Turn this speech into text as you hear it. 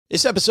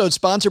This episode is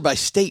sponsored by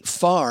State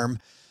Farm.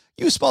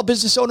 You a small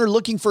business owner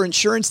looking for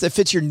insurance that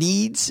fits your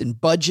needs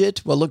and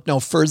budget? Well, look no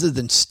further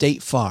than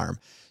State Farm.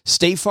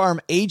 State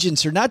Farm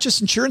agents are not just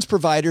insurance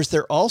providers,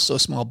 they're also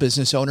small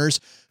business owners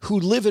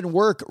who live and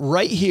work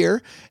right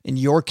here in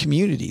your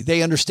community.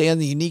 They understand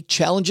the unique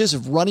challenges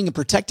of running and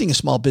protecting a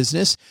small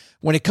business.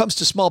 When it comes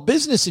to small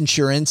business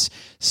insurance,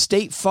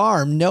 State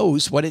Farm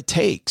knows what it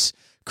takes.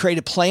 Create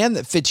a plan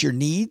that fits your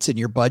needs and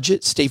your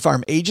budget. State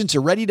Farm agents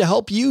are ready to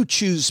help you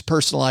choose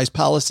personalized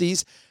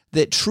policies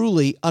that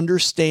truly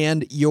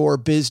understand your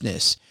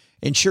business.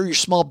 Insure your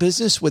small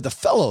business with a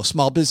fellow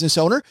small business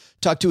owner.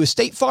 Talk to a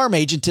State Farm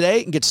agent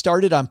today and get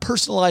started on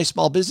personalized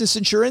small business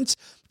insurance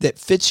that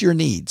fits your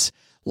needs.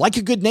 Like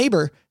a good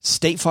neighbor,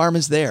 State Farm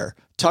is there.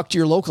 Talk to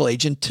your local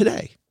agent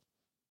today.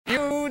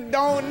 You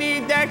don't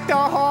need deck the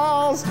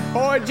halls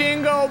or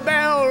Jingle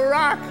Bell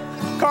Rock,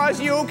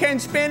 'cause you can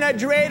spin a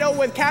dreidel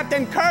with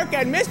Captain Kirk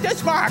and Mr.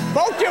 Spock,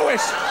 both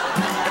Jewish.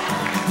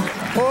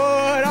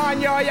 Put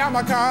on your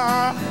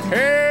yarmulke,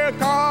 here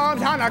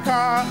comes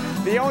Hanukkah.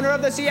 The owner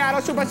of the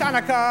Seattle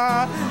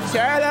Supersonica,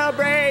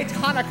 celebrate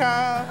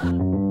Hanukkah.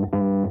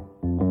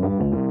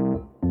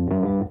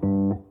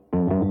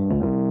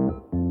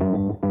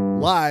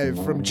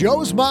 Live from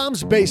Joe's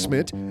mom's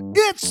basement,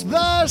 it's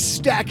the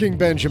Stacking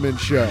Benjamin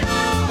Show.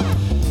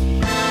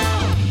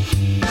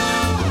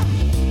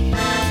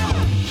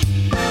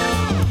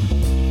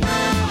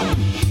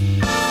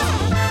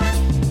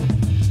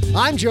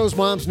 I'm Joe's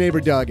mom's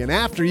neighbor, Doug, and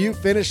after you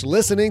finish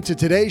listening to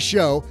today's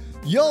show,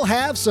 you'll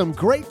have some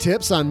great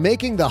tips on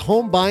making the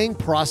home buying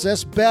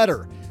process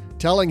better.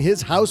 Telling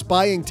his house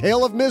buying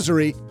tale of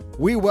misery,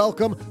 we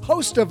welcome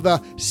host of the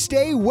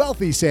Stay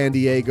Wealthy San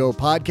Diego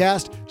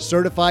podcast,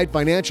 certified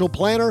financial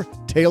planner,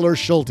 Taylor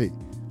Schulte.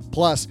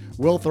 Plus,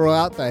 we'll throw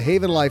out the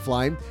Haven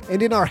Lifeline,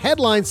 and in our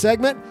headline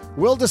segment,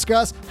 we'll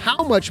discuss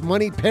how much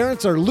money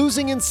parents are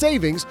losing in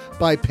savings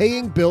by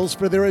paying bills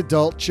for their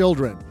adult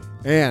children.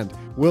 And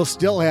we'll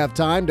still have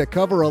time to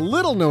cover a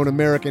little-known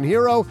American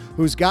hero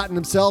who's gotten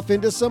himself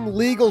into some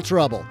legal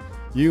trouble.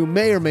 You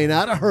may or may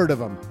not have heard of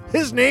him.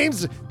 His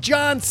name's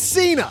John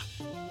Cena.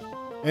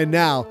 And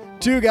now,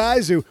 two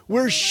guys who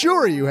we're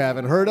sure you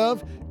haven't heard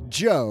of,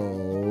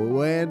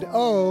 Joe and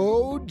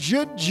O-G.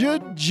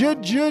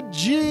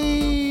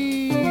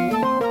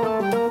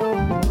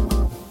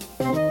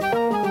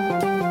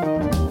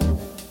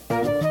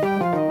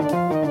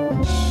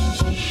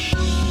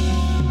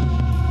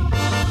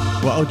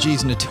 Well,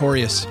 OG's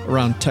notorious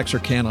around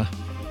Texarkana.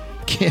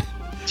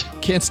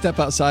 Can't step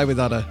outside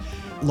without a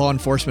law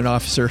enforcement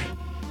officer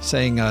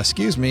saying,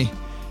 excuse me,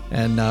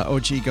 and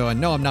OG going,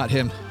 no, I'm not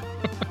him.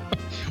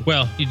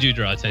 Well, you do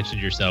draw attention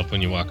to yourself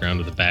when you walk around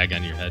with a bag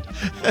on your head.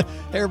 Hey,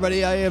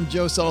 everybody, I am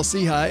Joe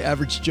Saul-Sehy,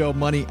 Average Joe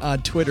Money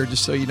on Twitter,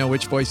 just so you know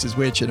which voice is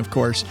which. And, of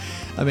course,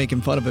 I'm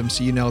making fun of him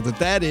so you know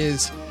that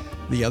is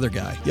the other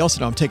guy. You also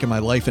know I'm taking my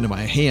life into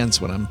my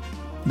hands when I'm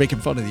making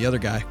fun of the other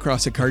guy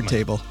across the card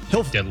table.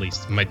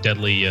 My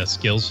deadly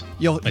skills,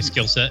 my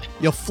skill set.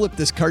 You'll flip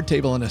this card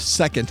table in a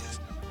second.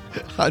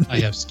 I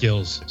have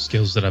skills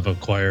that I've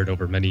acquired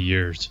over many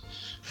years.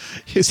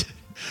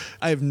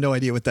 I have no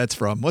idea what that's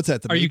from. What's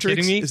that, the Matrix? Are you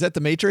kidding me? Is that the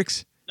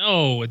Matrix?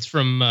 No, it's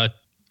from,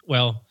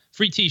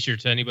 free t-shirt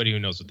to anybody who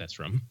knows what that's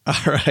from. All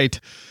right.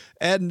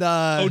 And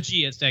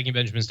OG at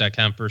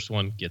stackingbenjamins.com. First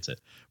one gets it.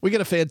 We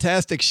got a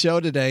fantastic show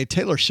today.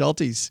 Taylor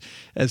Schulte's,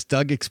 as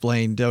Doug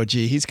explained, OG,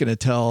 he's going to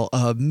tell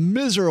a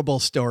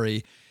miserable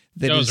story.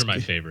 Those are my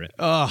favorite.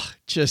 Oh,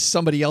 just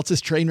somebody else's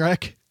train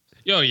wreck?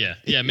 Oh, yeah.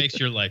 Yeah, it makes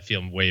your life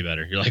feel way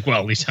better. You're like, well,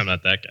 at least I'm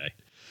not that guy.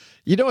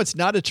 You know, it's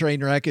not a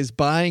train wreck is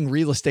buying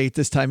real estate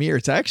this time of year.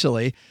 It's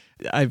actually,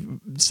 I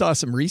saw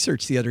some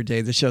research the other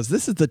day that shows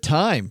this is the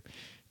time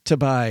to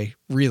buy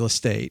real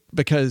estate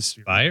because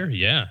buyer.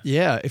 Yeah.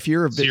 Yeah. If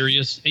you're a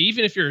serious,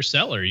 even if you're a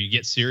seller, you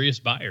get serious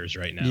buyers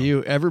right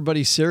now.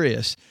 Everybody's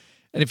serious.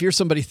 And if you're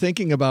somebody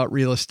thinking about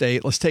real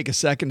estate, let's take a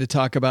second to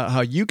talk about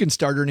how you can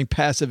start earning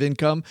passive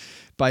income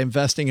by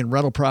investing in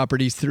rental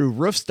properties through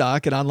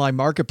Roofstock, an online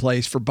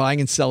marketplace for buying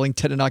and selling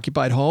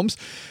tenant-occupied homes.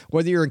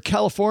 Whether you're in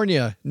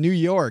California, New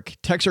York,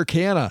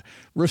 Texarkana,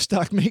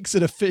 Roofstock makes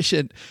it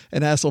efficient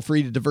and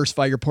hassle-free to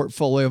diversify your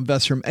portfolio,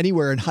 invest from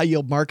anywhere in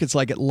high-yield markets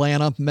like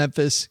Atlanta,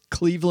 Memphis,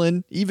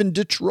 Cleveland, even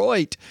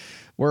Detroit,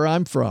 where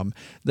I'm from.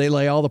 They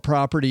lay all the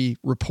property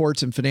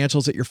reports and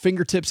financials at your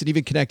fingertips and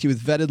even connect you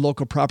with vetted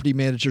local property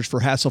managers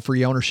for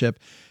hassle-free ownership.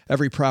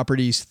 Every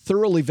property is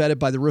thoroughly vetted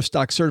by the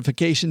Roofstock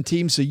certification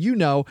team, so you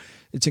know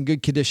it's in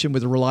good condition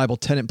with a reliable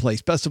tenant in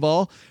place. Best of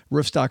all,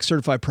 Roofstock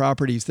certified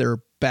properties, they're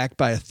backed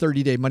by a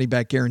 30-day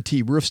money-back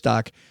guarantee.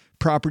 Roofstock,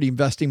 property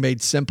investing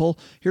made simple.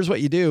 Here's what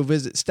you do.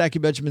 Visit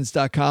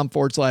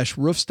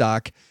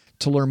stackingbenjamins.com/roofstock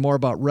to learn more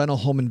about rental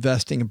home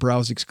investing and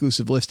browse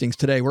exclusive listings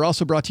today. We're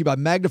also brought to you by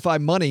Magnify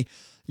Money.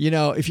 You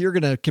know, if you're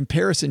going to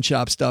comparison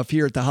shop stuff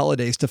here at the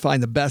holidays to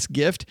find the best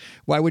gift,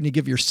 why wouldn't you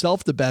give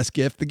yourself the best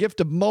gift? The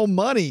gift of more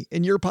money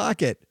in your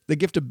pocket, the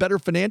gift of better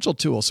financial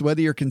tools. So whether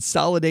you're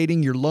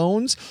consolidating your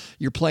loans,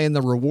 you're playing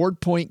the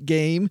reward point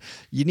game,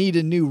 you need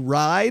a new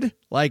ride.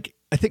 Like,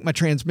 I think my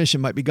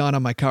transmission might be gone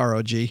on my car,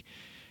 OG.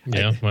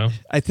 Yeah, well,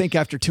 I think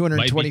after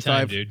might be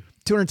time, dude.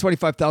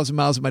 225,000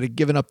 miles, I might have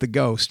given up the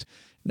Ghost.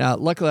 Now,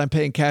 luckily, I'm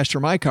paying cash for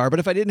my car, but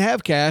if I didn't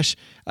have cash,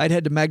 I'd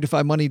head to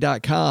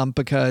magnifymoney.com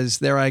because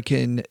there I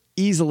can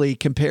easily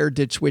compare,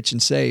 ditch, switch,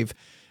 and save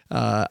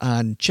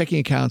on checking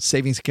accounts,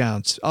 savings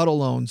accounts, auto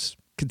loans,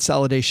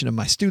 consolidation of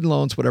my student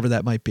loans, whatever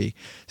that might be.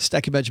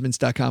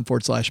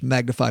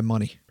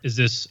 StackyBenjamins.com/magnifymoney. Is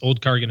this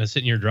old car going to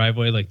sit in your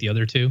driveway like the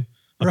other two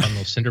up on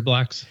those cinder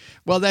blocks?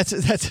 Well,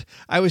 that's.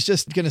 I was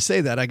just going to say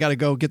that. I got to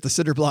go get the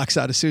cinder blocks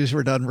out as soon as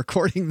we're done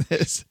recording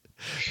this.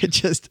 It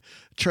just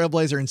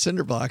Trailblazer and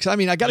cinder blocks. I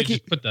mean, I got to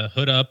keep just put the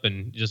hood up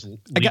and just leave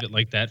it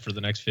like that for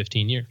the next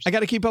 15 years. I got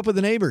to keep up with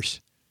the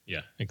neighbors.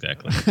 Yeah,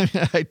 exactly.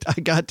 I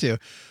got to.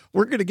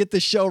 We're going to get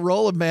this show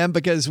rolling, man,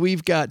 because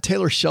we've got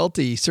Taylor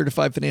Schulte,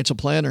 certified financial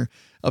planner,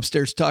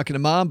 upstairs talking to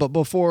Mom. But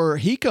before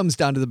he comes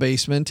down to the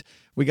basement,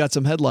 we got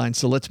some headlines,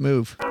 so let's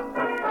move.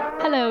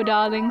 Hello,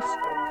 darlings.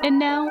 And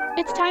now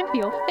it's time for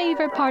your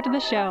favorite part of the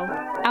show,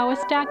 our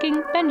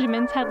Stacking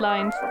Benjamin's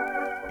headlines.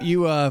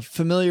 You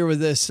familiar with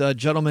this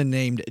gentleman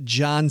named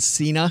John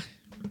Cena?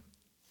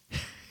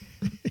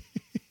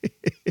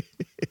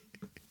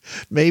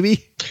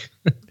 Maybe.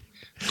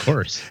 Of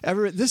course.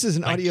 This is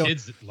an My audio.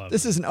 kids love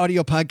This it. is an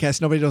audio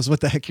podcast. Nobody knows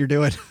what the heck you're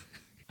doing.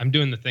 I'm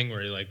doing the thing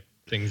where he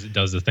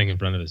does the thing in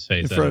front of his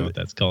face. I don't know what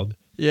that's called.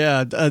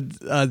 Yeah,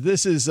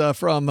 this is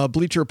from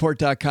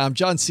BleacherReport.com.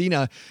 John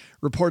Cena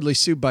reportedly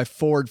sued by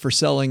Ford for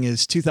selling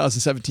his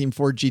 2017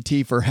 Ford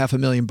GT for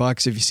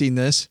 $500,000. Have you seen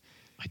this?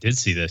 I did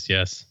see this,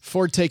 yes.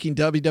 Ford taking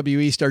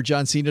WWE star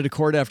John Cena to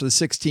court after the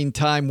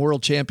 16-time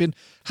world champion.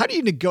 How do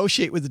you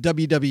negotiate with the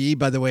WWE,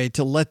 by the way,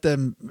 to let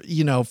them,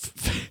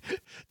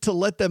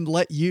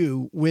 let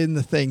you win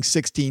the thing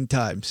 16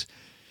 times?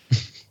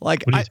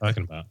 Like, what are you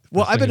talking about?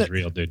 Well, I've been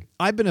real, dude.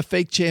 I've been a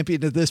fake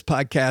champion of this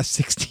podcast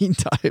 16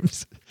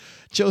 times.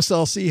 Joe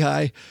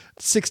Saul-Sehy,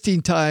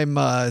 16-time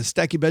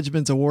Stacky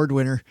Benjamins award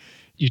winner.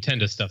 You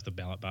tend to stuff the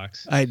ballot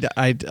box. I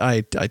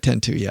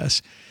tend to,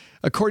 yes.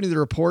 According to the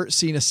report,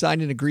 Cena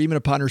signed an agreement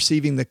upon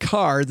receiving the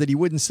car that he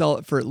wouldn't sell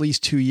it for at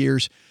least 2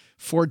 years.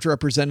 Ford's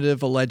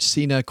representative alleged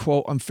Cena,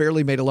 quote,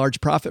 unfairly made a large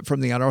profit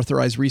from the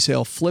unauthorized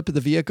resale flip of the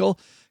vehicle.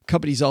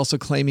 Companies also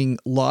claiming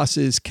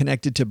losses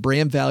connected to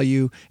brand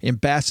value,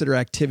 ambassador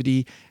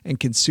activity, and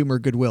consumer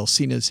goodwill.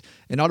 Cena's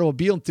an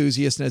automobile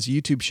enthusiast and has a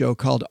YouTube show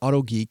called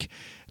Auto Geek.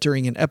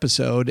 During an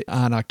episode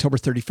on October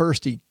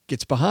 31st, he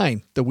gets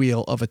behind the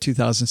wheel of a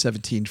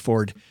 2017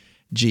 Ford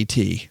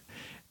GT.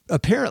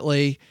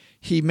 Apparently,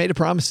 he made a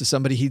promise to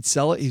somebody he'd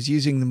sell it. He's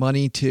using the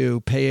money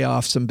to pay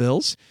off some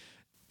bills,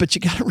 but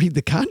you got to read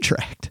the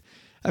contract.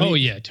 I mean,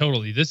 yeah,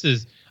 totally.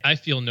 I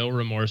feel no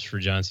remorse for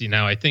John Cena.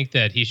 Now, I think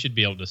that he should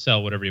be able to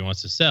sell whatever he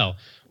wants to sell.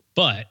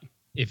 But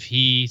if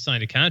he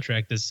signed a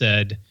contract that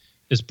said,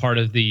 as part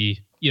of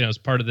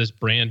this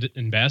brand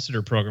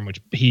ambassador program,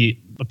 which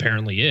he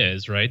apparently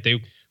is, right?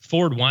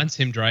 Ford wants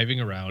him driving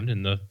around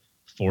in the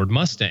Ford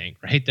Mustang,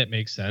 right? That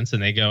makes sense.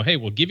 And they go, hey,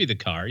 we'll give you the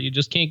car. You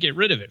just can't get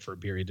rid of it for a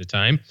period of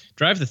time.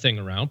 Drive the thing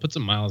around, put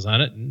some miles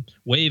on it, and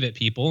wave at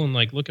people and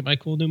look at my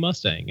cool new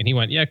Mustang. And he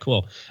went, yeah,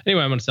 cool.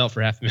 Anyway, I'm going to sell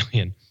for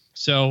 $500,000.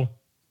 So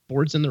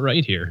Ford's in the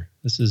right here.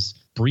 This is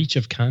breach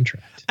of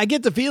contract. I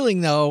get the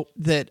feeling, though,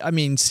 that,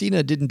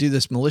 Cena didn't do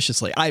this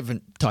maliciously. I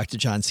haven't talked to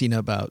John Cena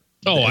about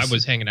this. I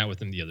was hanging out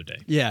with him the other day.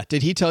 Yeah.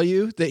 Did he tell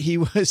you that he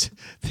was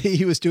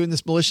doing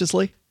this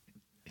maliciously?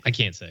 I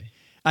can't say.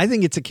 I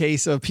think it's a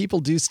case of people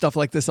do stuff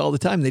like this all the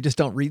time. They just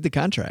don't read the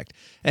contract.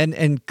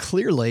 And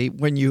clearly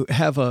when you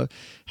we're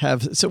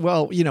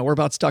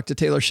about to talk to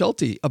Taylor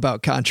Schulte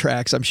about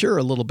contracts, I'm sure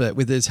a little bit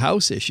with his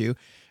house issue.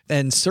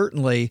 And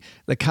certainly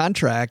the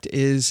contract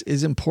is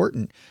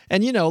important.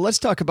 And, let's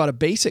talk about a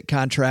basic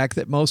contract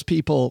that most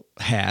people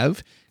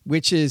have,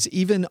 which is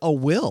even a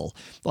will.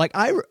 Like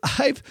I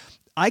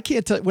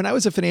can't tell. When I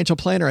was a financial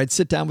planner, I'd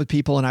sit down with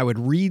people and I would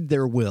read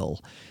their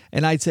will.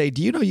 And I'd say,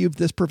 do you know you have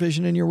this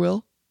provision in your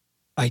will?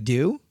 I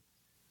do.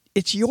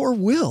 It's your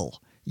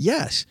will.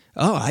 Yes.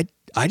 Oh,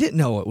 I didn't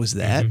know it was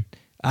that.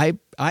 Mm-hmm.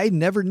 I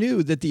never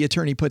knew that the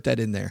attorney put that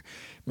in there.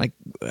 I'm like,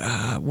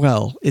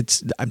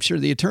 I'm sure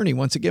the attorney,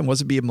 once again,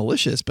 wasn't being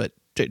malicious, but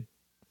to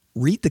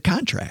read the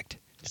contract.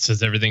 It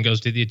says everything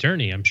goes to the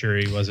attorney. I'm sure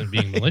he wasn't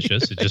being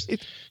malicious. It just,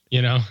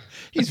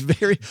 he's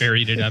very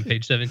buried it on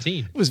page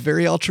 17. It was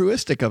very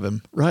altruistic of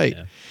him. Right.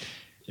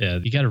 Yeah.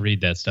 You got to read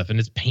that stuff. And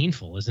it's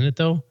painful, isn't it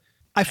though?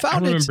 I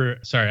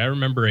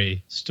remember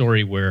a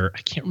story where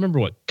I can't remember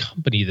what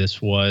company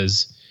this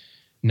was.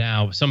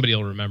 Now somebody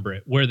will remember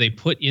it, where they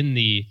put in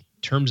the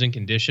terms and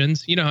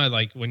conditions. You know how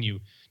when you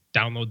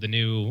download the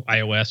new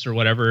iOS or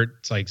whatever,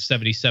 it's like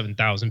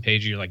 77,000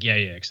 pages. You're like, yeah,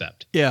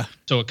 accept. Yeah.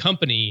 So a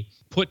company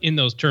put in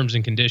those terms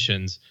and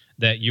conditions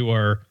that you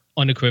are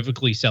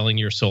unequivocally selling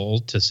your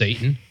soul to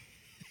Satan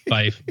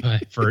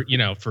for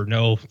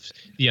no,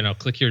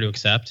 click here to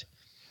accept.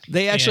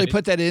 They actually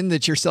put that in,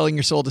 that you're selling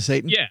your soul to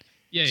Satan? Yeah.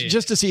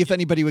 Just to see if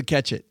anybody would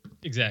catch it.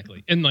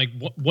 Exactly. And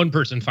one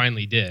person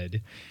finally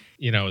did,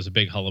 it was a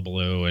big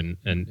hullabaloo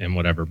and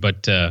whatever.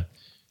 But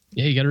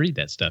you got to read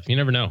that stuff. You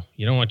never know.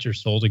 You don't want your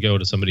soul to go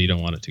to somebody you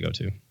don't want it to go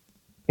to,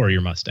 or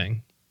your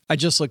Mustang. I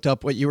just looked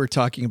up what you were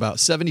talking about.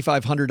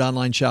 7,500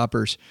 online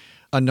shoppers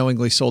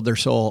unknowingly sold their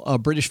soul. A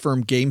British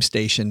firm,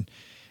 GameStation,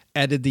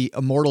 added the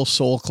immortal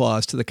soul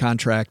clause to the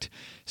contract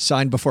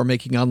signed before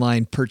making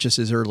online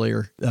purchases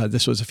earlier.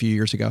 This was a few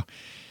years ago.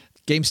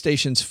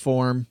 GameStation's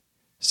form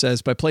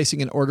says, by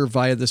placing an order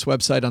via this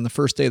website on the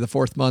first day of the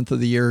fourth month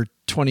of the year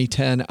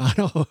 2010,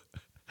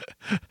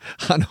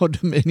 Anno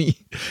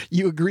Domini,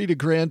 you agree to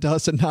grant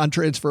us a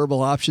non-transferable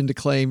option to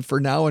claim for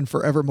now and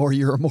forevermore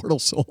your immortal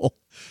soul.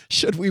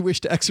 Should we wish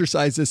to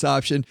exercise this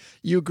option,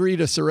 you agree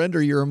to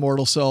surrender your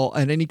immortal soul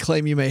and any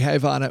claim you may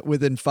have on it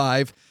within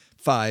five,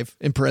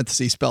 in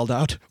parentheses spelled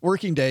out,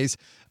 working days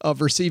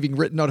of receiving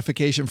written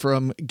notification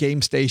from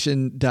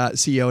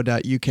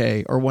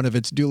gamestation.co.uk or one of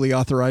its duly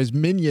authorized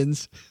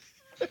minions.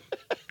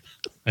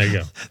 There you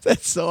go.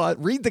 That's so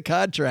odd. Read the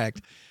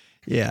contract.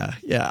 Yeah.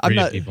 Read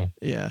it, people.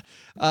 Yeah.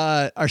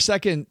 Our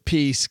second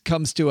piece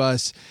comes to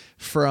us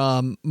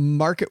from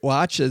Market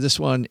Watch. This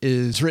one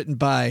is written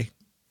by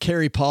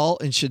Carrie Paul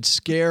and should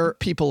scare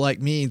people like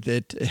me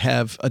that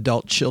have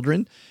adult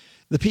children.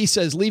 The piece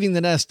says, leaving the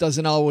nest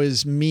doesn't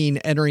always mean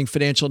entering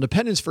financial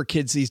independence for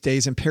kids these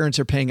days, and parents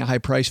are paying a high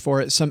price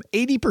for it. Some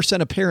 80%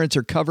 of parents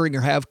are covering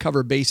or have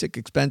covered basic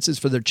expenses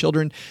for their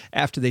children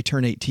after they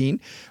turn 18,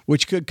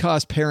 which could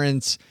cost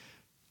parents,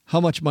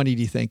 how much money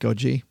do you think,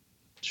 OG?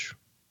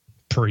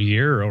 Per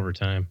year or over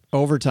time?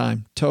 Over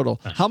time, total.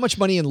 How much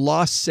money in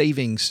lost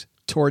savings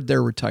toward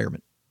their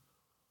retirement?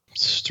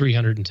 It's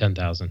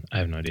 $310,000. I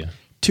have no idea.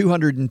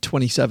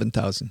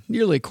 $227,000,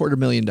 nearly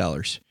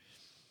 $250,000.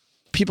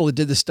 People that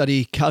did the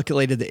study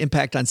calculated the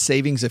impact on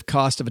savings if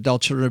cost of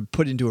adult children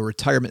put into a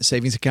retirement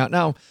savings account.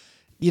 Now,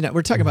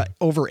 we're talking about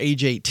over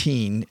age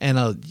 18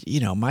 and,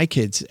 my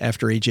kids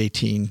after age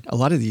 18, a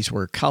lot of these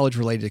were college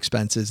related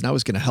expenses and I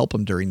was going to help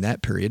them during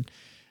that period.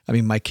 I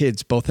mean, my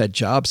kids both had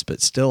jobs,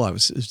 but still I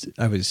was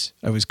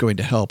going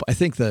to help. I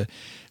think the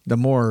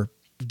more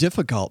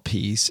difficult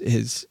piece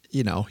is,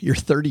 your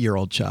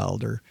 30-year-old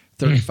child or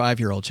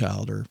 35-year-old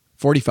child or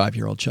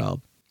 45-year-old child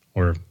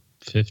or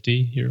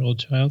 50-year-old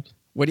child.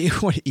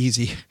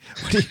 Easy.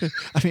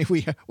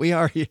 We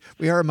are in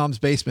Mom's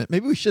basement.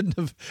 Maybe we shouldn't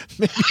have.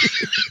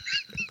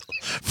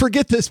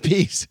 Forget this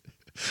piece.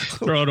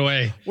 Throw it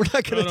away. We're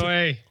not going to throw it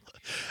away.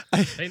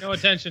 Pay no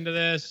attention to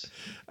this.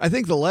 I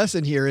think the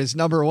lesson here is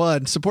number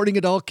one: supporting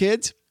adult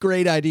kids.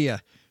 Great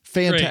idea.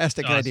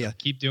 Fantastic Great. Awesome. idea.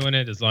 Keep doing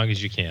it as long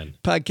as you can.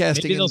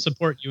 Podcasting. Maybe they'll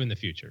support you in the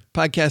future.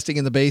 Podcasting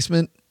in the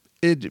basement.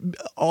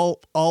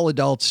 All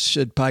adults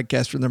should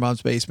podcast from their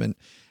mom's basement.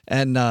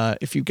 And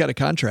if you've got a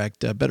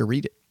contract, better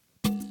read it.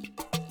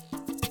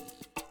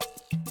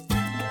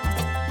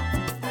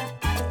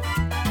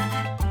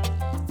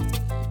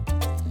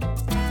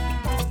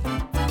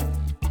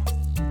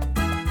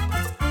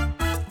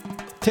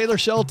 Taylor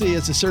Schulte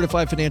is a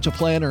certified financial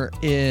planner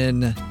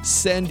in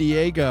San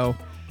Diego,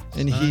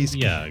 and he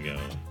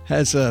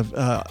has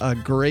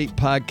a great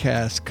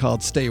podcast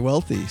called Stay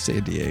Wealthy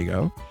San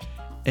Diego.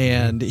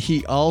 And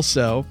he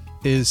also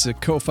is a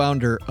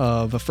co-founder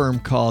of a firm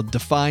called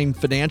Define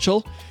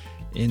Financial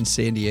in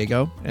San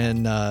Diego.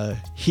 And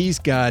he's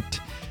got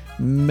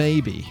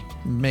maybe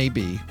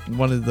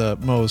one of the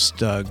most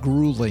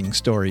grueling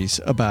stories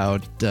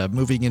about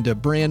moving into a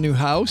brand new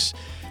house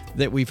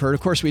that we've heard.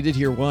 Of course, we did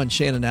hear one,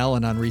 Shannon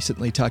Allen, on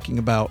recently talking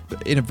about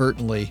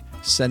inadvertently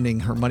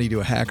sending her money to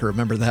a hacker.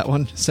 Remember that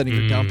one? Sending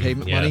her down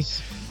payment money.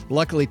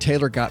 Luckily,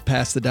 Taylor got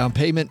past the down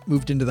payment,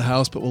 moved into the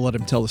house, but we'll let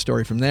him tell the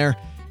story from there.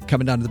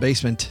 Coming down to the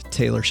basement,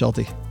 Taylor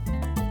Schulte.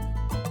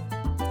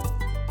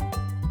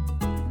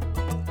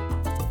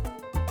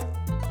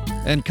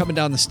 And coming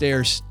down the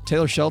stairs,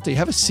 Taylor Schulte.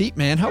 Have a seat,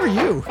 man. How are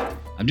you?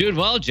 I'm doing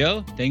well,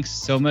 Joe. Thanks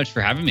so much for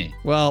having me.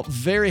 Well,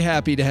 very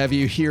happy to have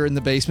you here in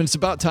the basement. It's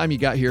about time you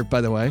got here, by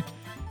the way.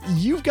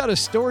 You've got a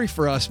story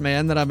for us,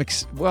 man, that I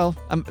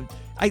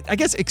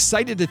guess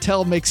excited to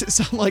tell makes it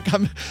sound like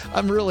I'm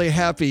really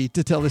happy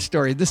to tell this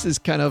story. This is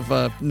kind of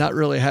not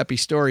really a happy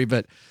story,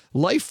 but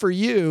life for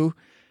you.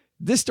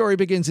 This story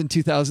begins in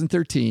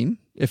 2013,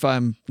 if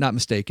I'm not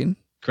mistaken.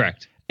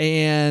 Correct.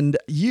 And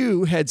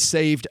you had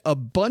saved a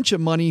bunch of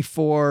money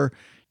for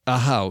a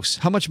house.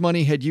 How much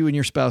money had you and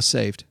your spouse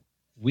saved?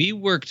 We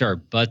worked our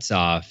butts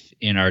off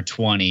in our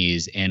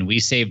 20s, and we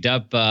saved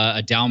up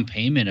a down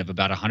payment of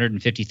about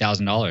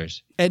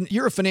 $150,000. And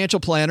you're a financial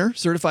planner,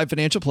 certified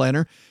financial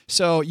planner.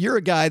 So you're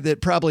a guy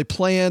that probably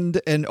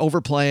planned and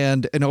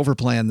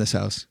overplanned this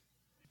house.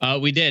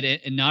 We did.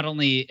 And not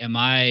only am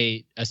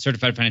I a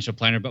certified financial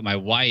planner, but my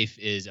wife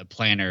is a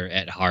planner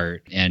at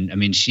heart. And I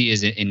mean, she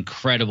is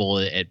incredible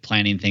at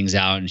planning things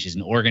out, and she's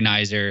an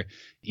organizer.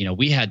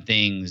 We had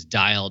things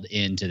dialed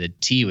into the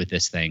T with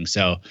this thing.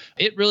 So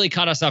it really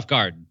caught us off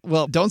guard.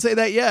 Well, don't say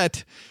that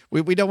yet.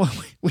 We don't want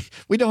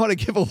to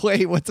give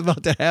away what's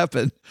about to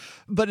happen.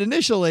 But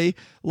initially,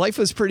 life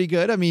was pretty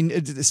good. I mean,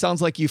 it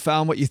sounds like you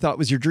found what you thought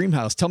was your dream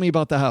house. Tell me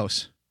about the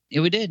house.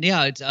 Yeah, we did.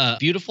 Yeah, it's a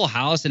beautiful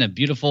house in a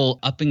beautiful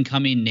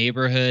up-and-coming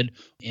neighborhood.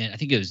 And I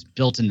think it was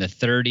built in the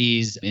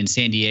 30s in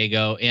San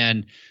Diego.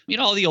 And,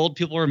 all the old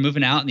people were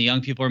moving out and the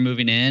young people were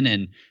moving in,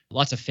 and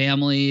lots of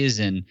families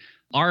and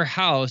Our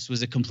house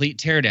was a complete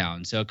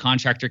teardown. So a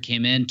contractor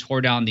came in,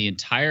 tore down the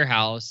entire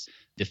house,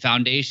 the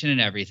foundation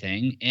and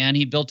everything, and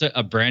he built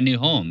a brand new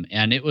home.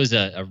 And it was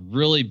a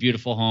really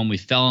beautiful home. We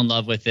fell in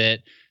love with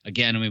it.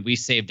 Again, I mean, we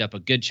saved up a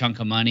good chunk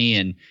of money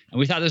and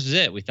we thought this was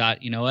it. We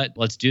thought, you know what,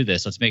 let's do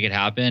this. Let's make it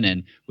happen.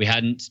 And we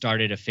hadn't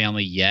started a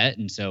family yet.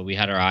 And so we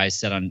had our eyes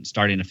set on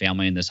starting a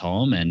family in this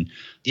home. And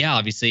yeah,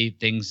 obviously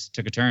things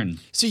took a turn.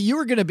 So you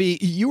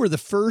were the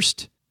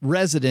first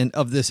resident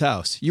of this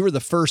house. You were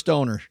the first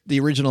owner, the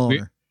original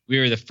owner. We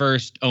were the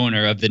first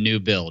owner of the new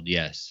build.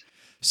 Yes.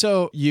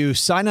 So you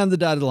signed on the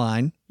dotted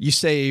line. You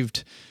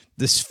saved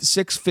this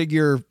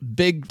 6-figure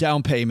big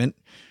down payment.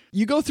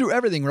 You go through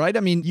everything, right?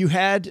 I mean, you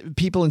had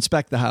people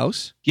inspect the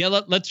house. Yeah,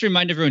 let's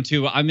remind everyone,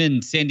 too. I'm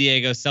in San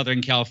Diego,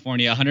 Southern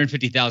California.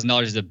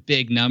 $150,000 is a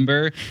big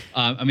number.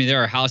 I mean,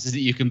 there are houses that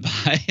you can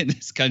buy in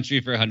this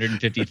country for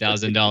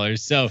 $150,000.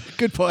 So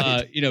good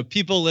point.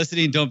 People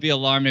listening, don't be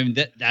alarmed. I mean,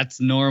 that's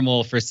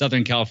normal for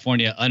Southern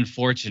California,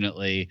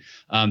 unfortunately.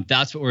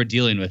 That's what we're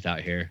dealing with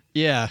out here.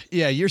 Yeah.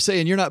 You're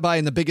saying you're not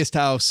buying the biggest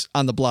house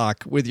on the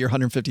block with your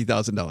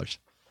 $150,000.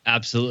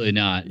 Absolutely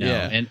not. No.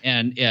 Yeah.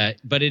 And yeah,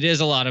 but it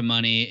is a lot of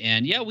money.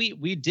 And yeah, we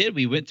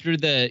went through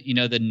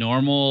the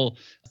normal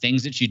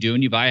things that you do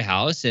when you buy a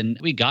house, and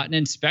we got an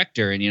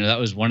inspector. And, that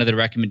was one of the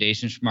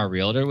recommendations from our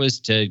realtor, was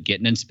to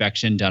get an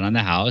inspection done on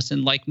the house.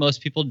 And like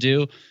most people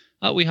do,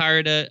 we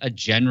hired a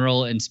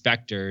general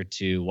inspector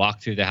to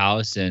walk through the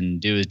house and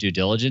do his due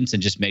diligence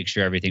and just make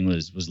sure everything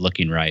was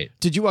looking right.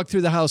 Did you walk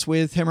through the house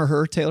with him or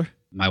her, Taylor?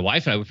 My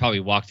wife and I would probably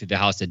walk through the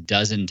house a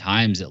dozen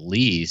times at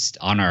least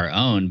on our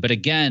own. But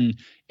again,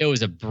 it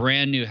was a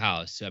brand new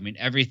house. So, I mean,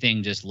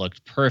 everything just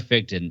looked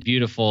perfect and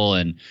beautiful.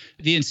 And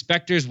the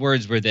inspector's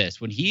words were this: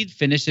 when he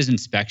finished his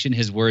inspection,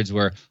 his words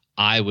were,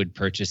 "I would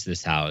purchase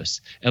this house."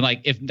 And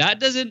like, if that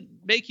doesn't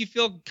make you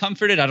feel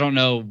comforted, I don't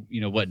know,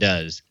 what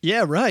does.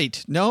 Yeah,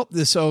 right. No,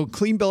 so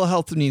clean bill of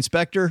health from the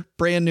inspector,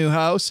 brand new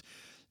house.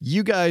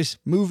 You guys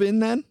move in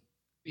then?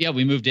 Yeah,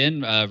 we moved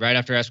in right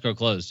after escrow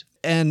closed.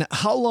 And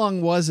how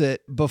long was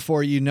it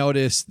before you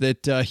noticed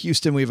that,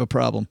 Houston, we have a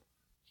problem?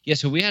 Yeah,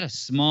 so we had a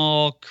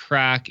small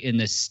crack in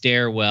the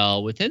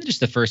stairwell within just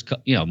the first,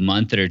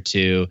 month or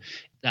two.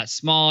 That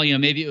small,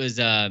 maybe it was,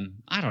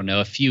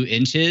 a few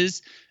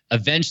inches,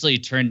 eventually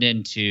turned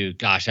into,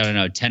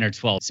 10 or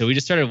 12. So we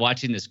just started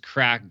watching this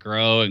crack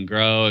grow and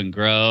grow and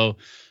grow.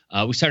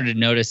 We started to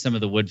notice some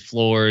of the wood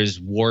floors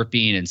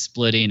warping and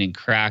splitting and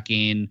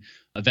cracking.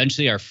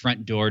 Eventually, our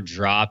front door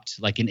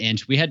dropped like an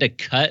inch. We had to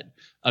cut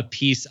a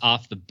piece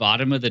off the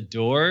bottom of the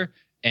door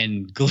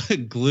and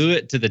glue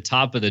it to the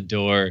top of the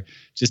door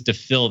just to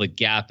fill the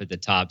gap at the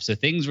top. So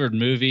things were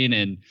moving,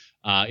 and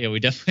we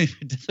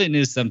definitely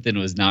knew something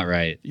was not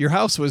right. Your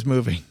house was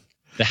moving.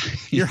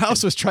 Your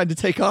house was trying to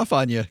take off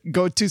on you.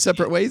 Go two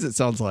separate ways, it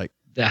sounds like.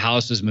 The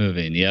house was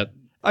moving, yep.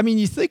 I mean,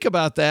 you think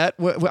about that.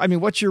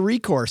 What's your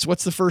recourse?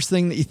 What's the first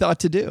thing that you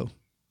thought to do?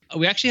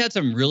 We actually had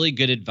some really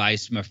good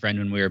advice from a friend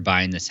when we were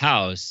buying this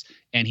house.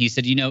 And he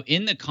said,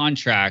 in the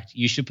contract,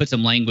 you should put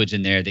some language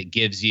in there that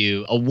gives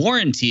you a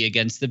warranty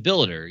against the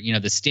builder.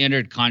 The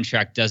standard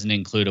contract doesn't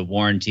include a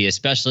warranty,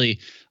 especially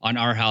on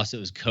our house. It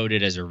was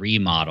coded as a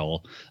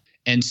remodel.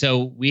 And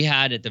so we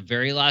had, at the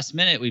very last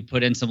minute, we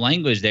put in some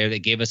language there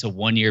that gave us a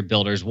 1-year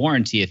builder's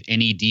warranty if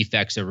any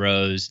defects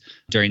arose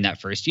during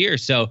that first year.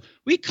 So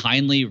we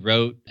kindly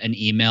wrote an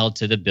email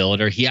to the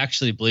builder. He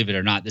actually, believe it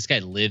or not, this guy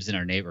lived in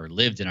our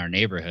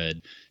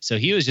neighborhood. So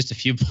he was just a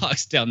few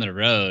blocks down the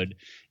road.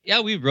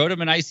 Yeah, we wrote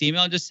him a nice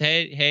email and just,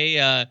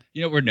 hey,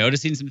 we're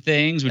noticing some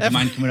things. Would you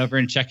mind coming over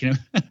and checking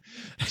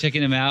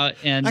them out?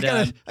 And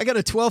I got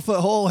a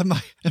 12-foot hole in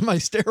my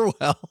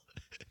stairwell.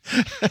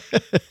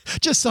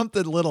 Just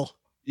something little.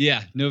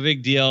 Yeah, no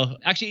big deal.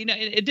 Actually,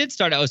 it did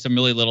start out with some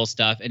really little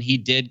stuff, and he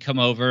did come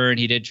over and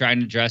he did try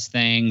and address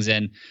things,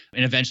 and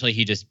eventually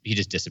he just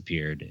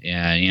disappeared,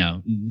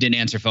 and didn't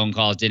answer phone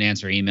calls, didn't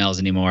answer emails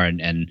anymore,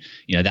 and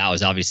that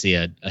was obviously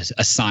a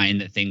sign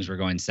that things were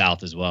going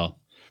south as well.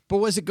 But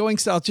was it going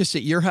south just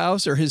at your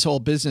house, or his whole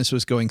business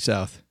was going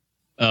south?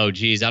 Oh,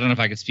 geez. I don't know if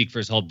I could speak for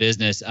his whole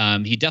business.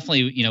 He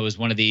definitely, was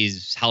one of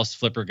these house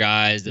flipper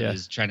guys that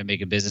was trying to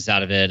make a business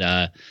out of it.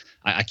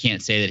 I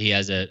can't say that he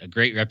has a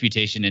great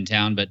reputation in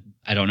town, but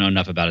I don't know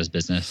enough about his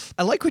business.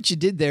 I like what you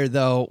did there,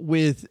 though,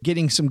 with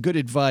getting some good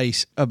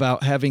advice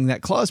about having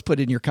that clause put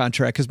in your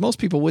contract, because most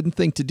people wouldn't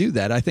think to do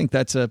that. I think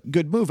that's a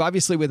good move.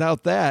 Obviously,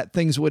 without that,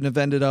 things wouldn't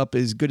have ended up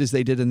as good as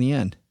they did in the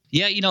end.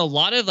 Yeah, a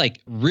lot of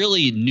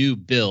really new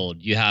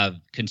build, you have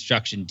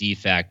construction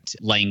defect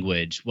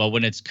language. Well,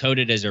 when it's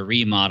coded as a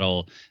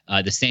remodel,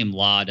 the same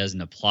law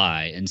doesn't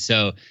apply. And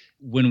so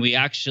when we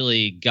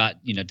actually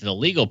got, to the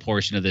legal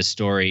portion of this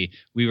story,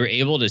 we were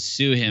able to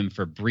sue him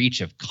for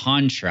breach of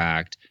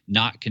contract,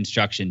 not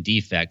construction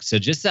defect. So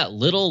just that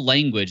little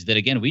language that,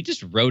 again, we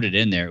just wrote it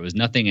in there. It was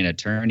nothing an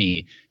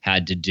attorney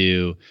had to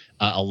do,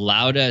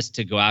 allowed us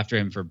to go after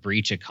him for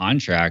breach of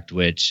contract,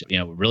 which,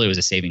 really was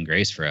a saving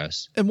grace for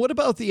us. And what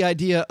about the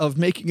idea of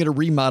making it a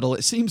remodel?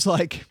 It seems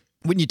like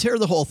when you tear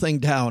the whole thing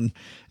down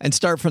and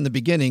start from the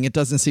beginning, it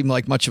doesn't seem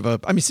like much of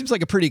it seems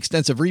like a pretty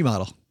extensive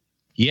remodel.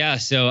 Yeah.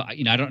 So, I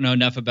don't know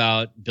enough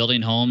about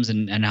building homes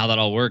and how that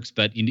all works,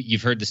 but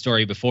you've heard the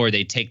story before.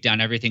 They take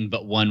down everything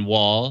but one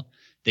wall.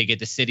 They get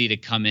the city to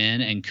come in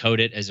and code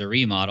it as a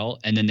remodel,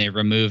 and then they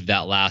remove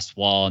that last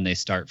wall and they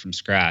start from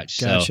scratch.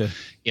 Gotcha. So,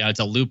 it's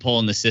a loophole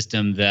in the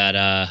system that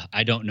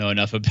I don't know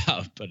enough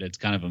about, but it's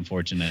kind of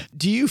unfortunate.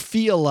 Do you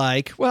feel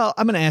like, well,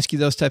 I'm going to ask you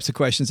those types of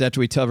questions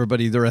after we tell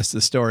everybody the rest of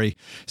the story.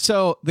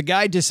 So the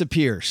guy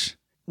disappears.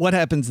 What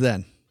happens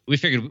then? We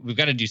figured we've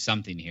got to do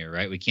something here,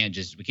 right? We can't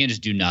just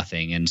do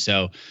nothing. And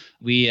so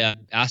we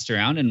asked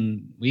around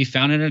and we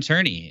found an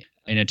attorney.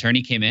 An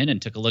attorney came in and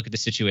took a look at the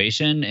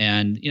situation.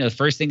 And, the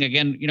first thing,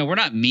 again, we're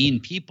not mean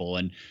people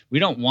and we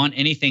don't want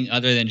anything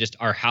other than just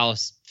our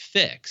house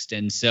fixed.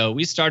 And so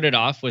we started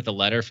off with a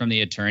letter from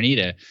the attorney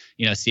to,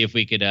 see if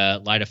we could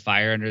light a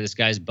fire under this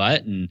guy's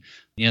butt and,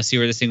 see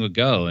where this thing would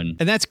go. And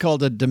that's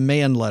called a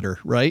demand letter,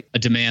 right? A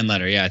demand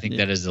letter. Yeah, I think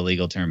that is the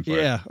legal term for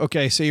it. Yeah.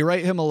 Okay. So you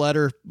write him a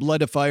letter,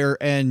 light a fire,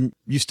 and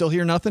you still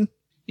hear nothing?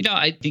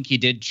 I think he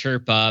did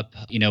chirp up.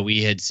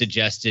 We had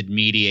suggested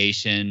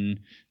mediation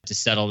to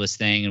settle this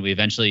thing, and we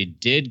eventually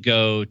did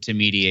go to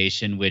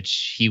mediation,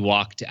 which he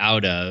walked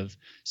out of.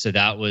 So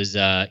that was,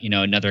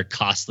 another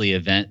costly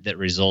event that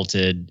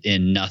resulted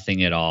in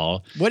nothing at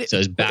all. What? So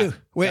it's back.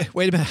 Wait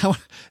a minute.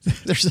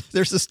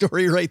 There's a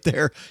story right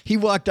there. He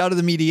walked out of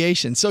the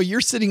mediation. So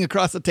you're sitting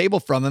across the table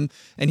from him,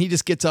 and he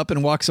just gets up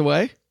and walks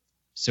away?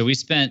 So we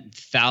spent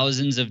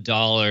thousands of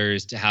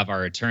dollars to have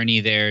our attorney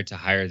there, to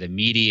hire the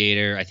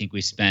mediator. I think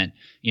we spent,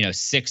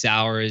 6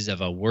 hours of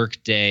a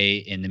work day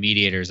in the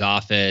mediator's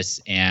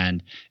office.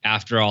 And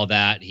after all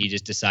that, he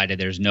just decided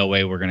there's no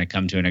way we're going to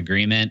come to an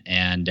agreement,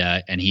 and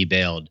he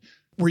bailed.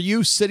 Were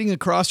you sitting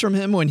across from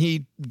him when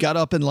he got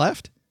up and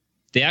left?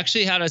 They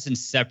actually had us in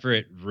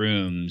separate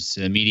rooms.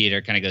 So the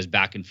mediator kind of goes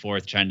back and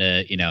forth trying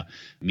to,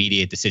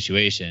 mediate the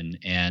situation.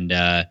 And,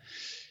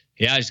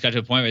 I just got to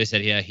a point where they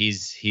said, "Yeah,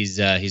 he's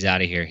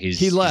out of here.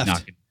 He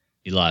left.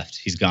 He left.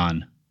 He's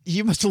gone."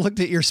 You must have looked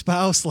at your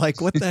spouse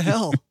like, "What the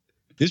hell?"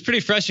 It's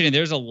pretty frustrating.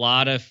 There's a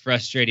lot of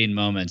frustrating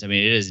moments. I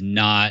mean, it is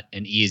not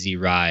an easy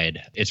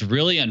ride. It's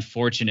really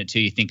unfortunate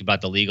too. You think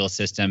about the legal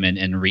system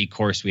and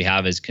recourse we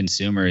have as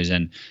consumers,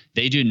 and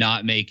they do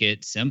not make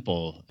it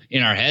simple.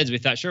 In our heads, we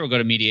thought, sure, we'll go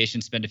to mediation,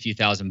 spend a few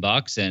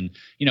 $1,000,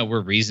 and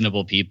we're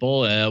reasonable people.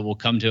 We'll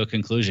come to a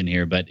conclusion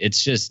here, but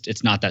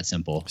it's not that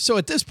simple. So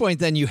at this point,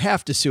 then you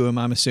have to sue him.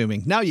 I'm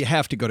assuming now you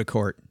have to go to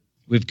court.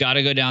 We've got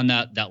to go down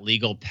that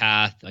legal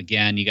path.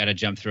 Again, you got to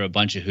jump through a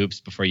bunch of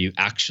hoops before you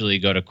actually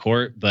go to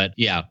court. But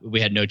yeah,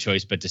 we had no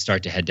choice but to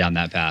start to head down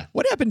that path.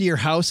 What happened to your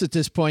house at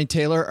this point,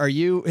 Taylor?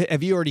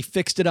 Have you already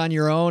fixed it on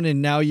your own,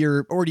 and now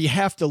or do you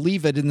have to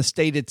leave it in the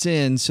state it's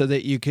in so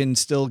that you can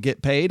still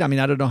get paid? I mean,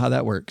 I don't know how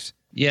that works.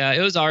 Yeah,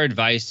 it was our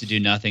advice to do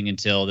nothing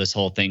until this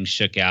whole thing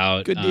shook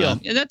out. Good deal.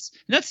 And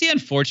that's the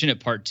unfortunate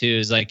part too,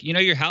 is like,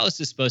 your house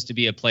is supposed to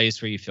be a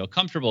place where you feel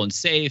comfortable and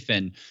safe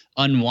and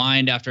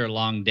unwind after a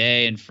long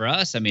day. And for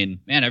us, I mean,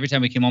 man, every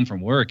time we came home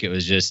from work, it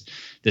was just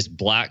this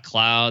black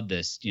cloud,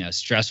 this,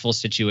 stressful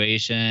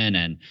situation,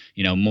 and,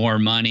 more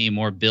money,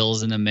 more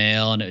bills in the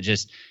mail. And it's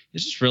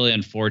just really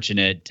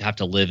unfortunate to have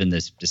to live in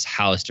this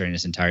house during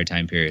this entire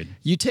time period.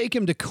 You take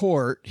him to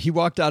court. He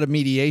walked out of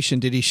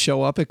mediation. Did he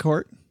show up at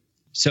court?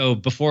 So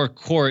before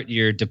court,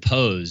 you're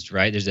deposed,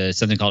 right? There's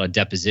something called a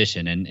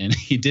deposition, and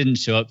he didn't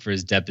show up for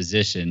his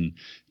deposition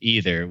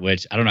either,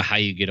 which I don't know how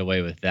you get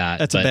away with that.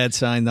 That's a bad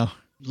sign, though.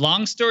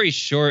 Long story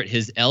short,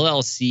 his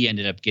LLC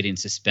ended up getting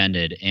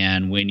suspended.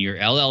 And when your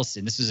LLC,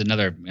 and this is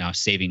another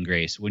saving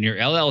grace, when your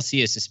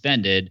LLC is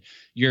suspended,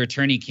 your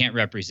attorney can't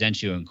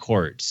represent you in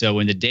court. So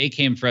when the day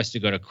came for us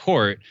to go to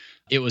court,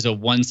 it was a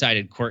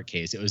one-sided court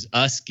case. It was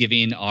us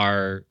giving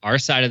our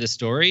side of the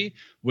story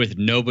with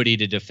nobody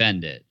to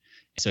defend it.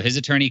 So his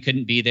attorney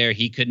couldn't be there.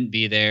 He couldn't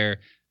be there.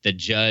 The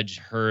judge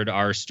heard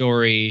our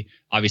story.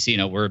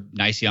 Obviously, we're a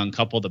nice young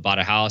couple that bought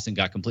a house and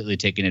got completely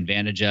taken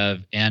advantage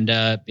of. And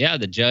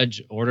the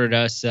judge ordered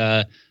us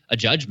a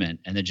judgment,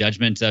 and the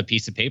judgment's a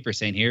piece of paper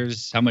saying,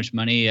 here's how much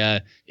money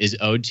is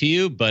owed to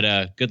you,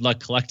 but good luck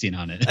collecting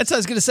on it. That's what I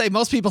was going to say.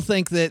 Most people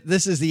think that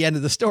this is the end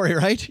of the story,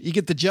 right? You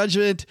get the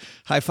judgment,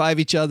 high five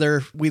each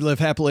other. We live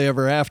happily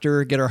ever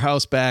after, get our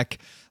house back.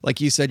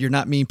 Like you said, you're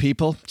not mean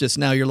people. Just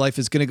now your life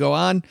is going to go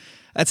on.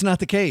 That's not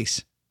the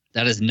case.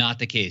 That is not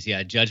the case.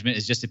 Yeah, judgment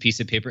is just a piece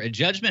of paper. A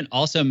judgment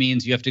also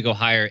means you have to go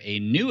hire a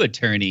new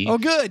attorney. Oh,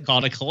 good.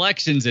 Called a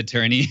collections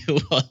attorney who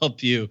will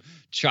help you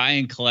try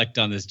and collect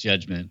on this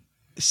judgment.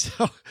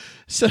 So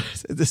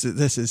this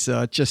is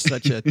just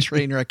such a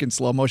train wreck in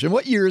slow motion.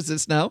 What year is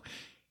this now?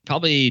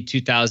 Probably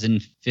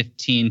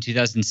 2015,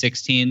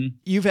 2016.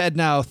 You've had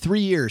now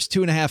 3 years,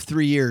 2.5,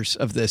 3 years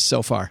of this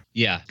so far.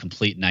 Yeah,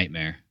 complete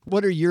nightmare.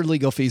 What are your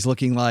legal fees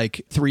looking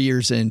like 3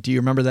 years in? Do you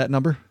remember that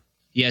number?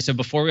 Yeah, so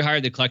before we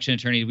hired the collection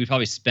attorney, we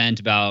probably spent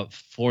about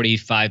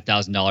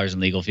 $45,000 in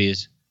legal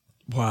fees.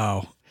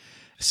 Wow.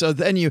 So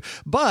then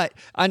but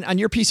on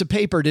your piece of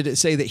paper, did it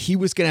say that he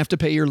was going to have to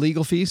pay your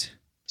legal fees?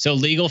 So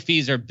legal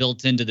fees are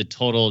built into the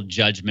total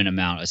judgment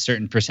amount. A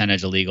certain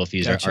percentage of legal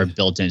fees are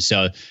built in.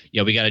 So,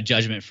 we got a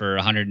judgment for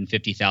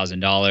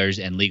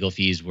 $150,000 and legal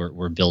fees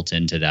were built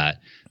into that.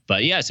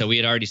 But yeah, so we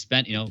had already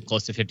spent,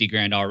 close to 50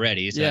 grand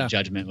already. So that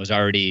judgment was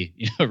already,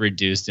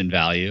 reduced in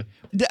value.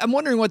 I'm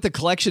wondering what the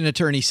collection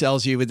attorney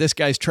sells you with this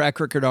guy's track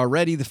record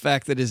already, the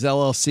fact that his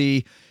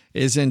LLC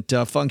isn't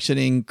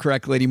functioning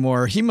correctly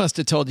anymore. He must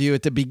have told you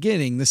at the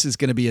beginning, this is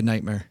going to be a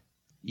nightmare.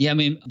 Yeah, I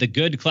mean, the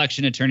good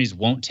collection attorneys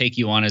won't take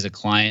you on as a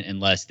client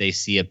unless they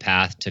see a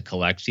path to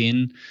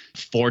collecting.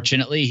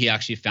 Fortunately, he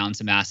actually found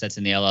some assets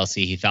in the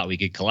LLC he thought we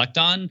could collect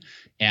on,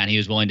 and he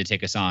was willing to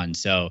take us on.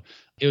 So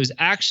it was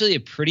actually a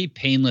pretty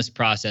painless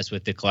process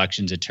with the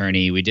collections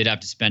attorney. We did have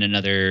to spend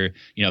another,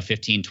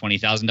 $15,000,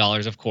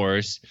 $20,000, of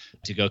course,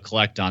 to go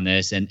collect on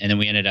this. And then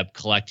we ended up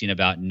collecting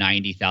about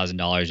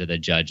 $90,000 of the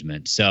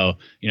judgment. So,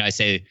 I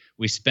say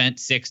we spent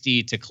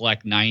 60 to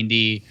collect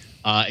 90.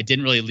 It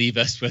didn't really leave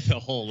us with a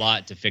whole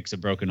lot to fix a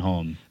broken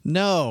home.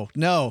 No.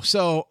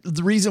 So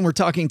the reason we're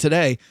talking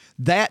today,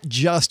 that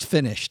just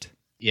finished.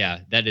 Yeah,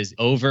 that is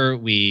over.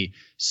 We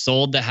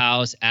sold the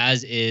house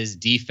as is,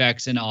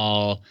 defects and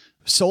all.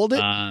 Sold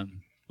it?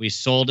 We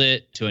sold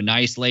it to a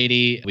nice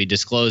lady. We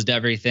disclosed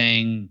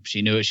everything.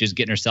 She knew what she was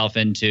getting herself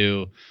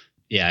into.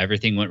 Yeah,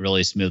 everything went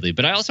really smoothly.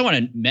 But I also want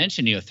to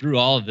mention, through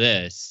all of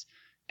this,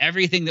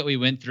 everything that we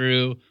went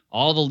through,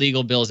 all the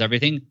legal bills,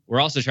 everything, we're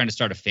also trying to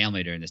start a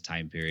family during this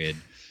time period.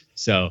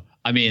 So,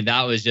 I mean,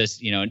 that was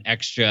just, an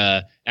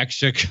extra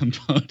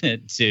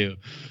component to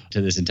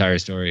this entire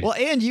story. Well,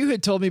 and you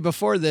had told me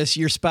before this,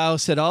 your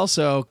spouse had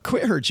also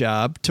quit her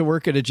job to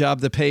work at a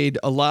job that paid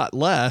a lot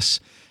less.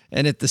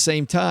 And at the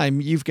same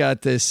time, you've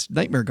got this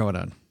nightmare going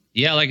on.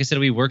 Yeah, like I said,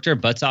 we worked our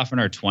butts off in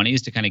our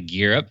 20s to kind of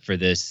gear up for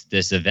this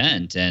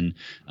event. And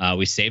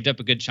we saved up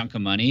a good chunk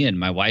of money, and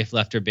my wife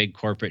left her big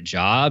corporate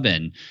job.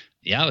 And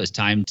yeah, it was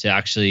time to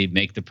actually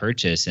make the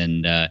purchase.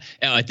 And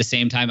at the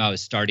same time, I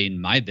was starting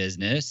my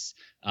business.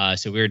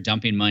 So we were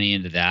dumping money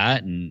into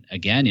that. And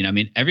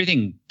again,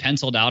 everything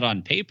penciled out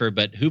on paper,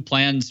 but who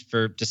plans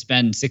to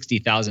spend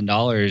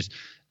 $60,000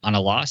 on a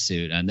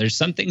lawsuit? And there's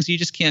some things you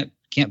just can't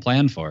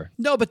plan for.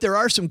 No, but there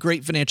are some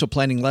great financial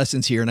planning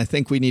lessons here, and I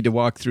think we need to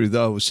walk through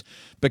those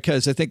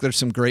because I think there's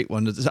some great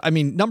ones. I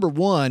mean, number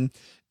one,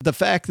 the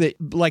fact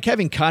that like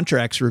having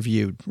contracts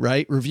reviewed,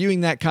 right?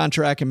 Reviewing that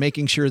contract and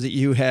making sure that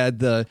you had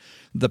the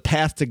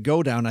path to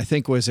go down, I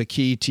think was a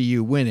key to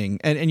you winning.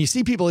 And you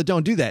see people that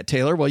don't do that,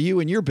 Taylor. Well, you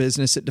and your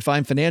business at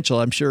Define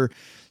Financial, I'm sure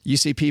you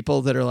see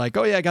people that are like,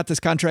 oh yeah, I got this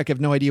contract. I have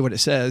no idea what it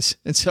says.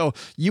 And so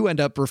you end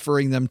up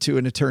referring them to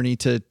an attorney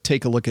to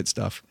take a look at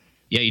stuff.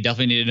 Yeah, you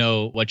definitely need to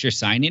know what you're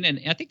signing.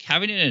 And I think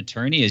having an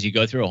attorney as you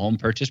go through a home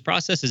purchase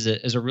process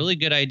is a really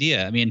good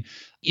idea. I mean,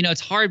 it's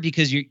hard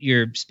because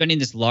you're spending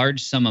this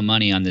large sum of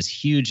money on this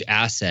huge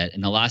asset.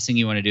 And the last thing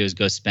you want to do is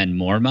go spend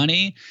more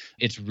money.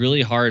 It's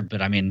really hard,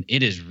 but I mean,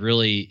 it is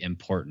really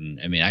important.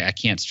 I mean, I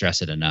can't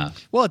stress it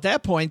enough. Well, at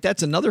that point,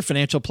 that's another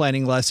financial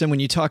planning lesson. When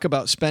you talk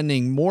about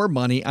spending more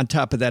money on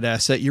top of that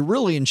asset, you're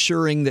really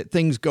ensuring that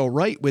things go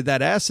right with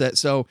that asset.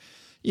 So,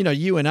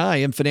 you and I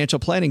in financial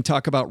planning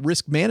talk about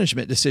risk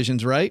management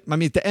decisions, right? I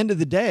mean, at the end of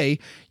the day,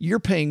 you're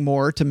paying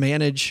more to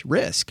manage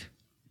risk.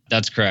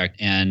 That's correct.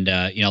 And,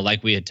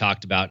 like we had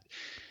talked about,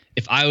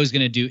 if I was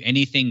going to do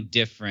anything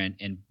different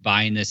in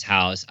buying this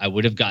house, I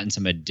would have gotten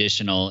some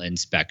additional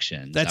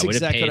inspections. That's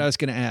exactly what I was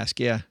going to ask.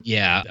 Yeah.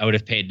 Yeah. I would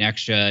have paid an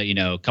extra,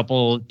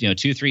 couple,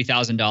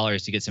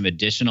 $2,000-$3,000 to get some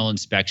additional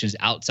inspections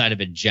outside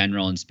of a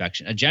general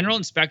inspection. A general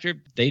inspector,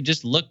 they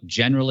just look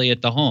generally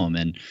at the home.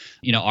 And,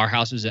 our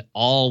house was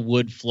all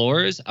wood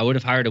floors. I would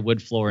have hired a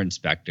wood floor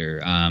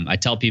inspector. I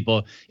tell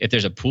people if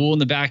there's a pool in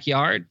the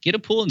backyard, get a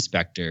pool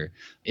inspector.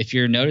 If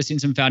you're noticing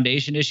some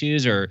foundation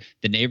issues or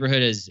the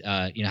neighborhood is,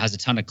 has a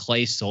ton of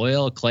clay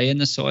in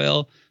the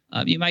soil,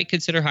 you might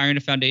consider hiring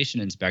a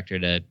foundation inspector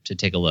to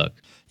take a look.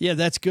 Yeah,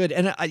 that's good.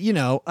 And,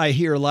 I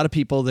hear a lot of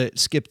people that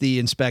skip the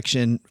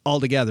inspection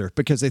altogether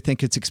because they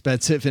think it's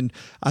expensive. And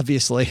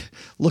obviously,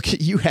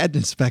 you had an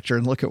inspector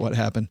and look at what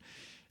happened.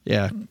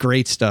 Yeah,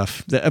 great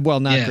stuff. Well,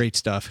 not great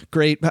stuff.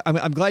 Great.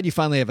 I'm glad you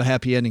finally have a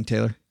happy ending,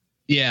 Taylor.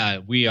 Yeah,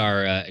 we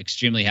are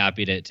extremely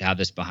happy to have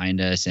this behind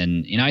us.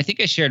 And, I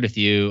think I shared with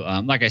you,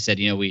 like I said,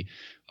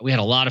 we had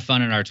a lot of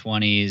fun in our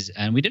 20s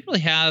and we didn't really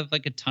have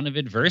like a ton of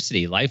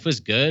adversity. Life was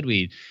good.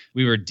 We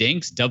were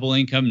dinks, double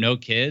income, no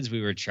kids.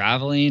 We were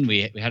traveling.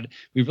 We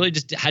really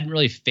just hadn't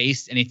really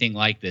faced anything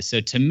like this.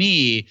 So to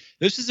me,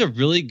 this is a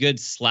really good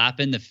slap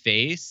in the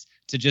face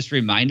to just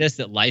remind us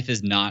that life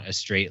is not a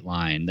straight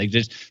line. Like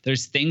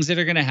there's things that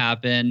are going to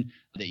happen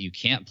that you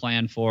can't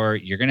plan for.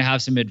 You're going to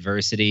have some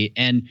adversity.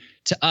 And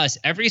to us,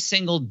 every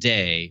single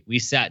day we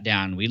sat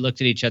down, we looked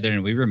at each other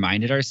and we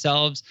reminded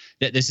ourselves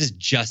that this is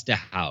just a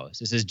house.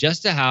 This is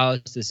just a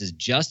house. This is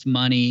just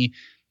money.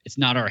 It's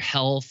not our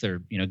health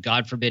or,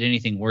 God forbid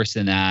anything worse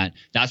than that.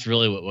 That's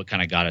really what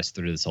kind of got us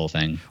through this whole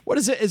thing. What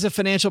is it as a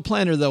financial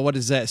planner, though? What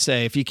does that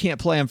say? If you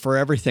can't plan for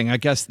everything, I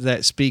guess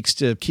that speaks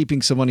to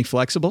keeping some money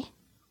flexible.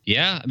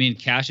 Yeah, I mean,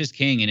 cash is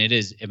king. And it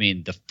is, I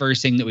mean, the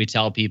first thing that we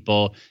tell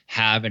people,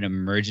 have an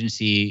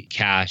emergency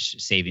cash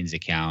savings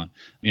account.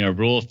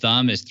 Rule of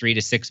thumb is 3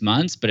 to 6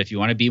 months. But if you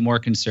want to be more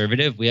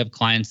conservative, we have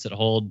clients that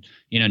hold,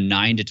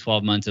 9 to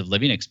 12 months of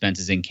living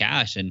expenses in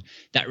cash. And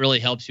that really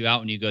helps you out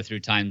when you go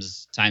through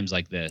times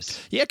like this.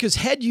 Yeah, because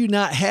had you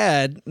not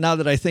had, now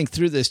that I think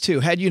through this too,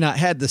 had you not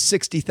had the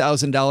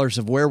 $60,000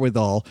 of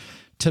wherewithal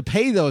to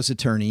pay those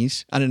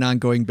attorneys on an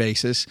ongoing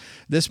basis,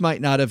 this might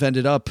not have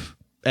ended up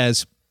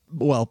as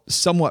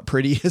somewhat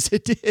pretty as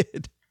it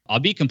did. I'll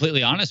be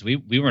completely honest.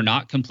 We were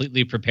not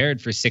completely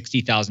prepared for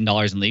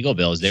 $60,000 in legal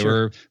bills. There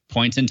were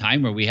points in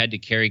time where we had to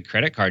carry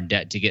credit card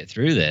debt to get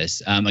through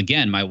this.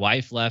 Again, my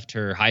wife left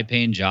her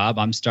high-paying job.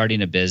 I'm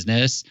starting a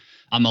business.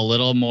 I'm a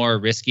little more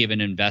risky of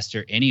an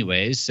investor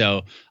anyways,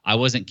 so I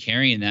wasn't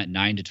carrying that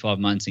 9 to 12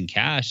 months in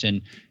cash.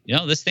 And,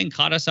 this thing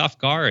caught us off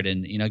guard.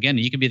 And, again,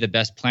 you can be the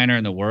best planner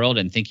in the world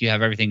and think you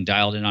have everything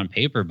dialed in on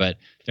paper, but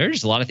there's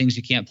just a lot of things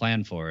you can't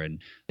plan for. And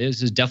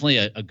this is definitely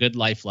a good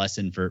life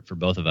lesson for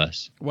both of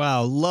us.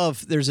 Wow,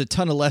 love. There's a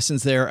ton of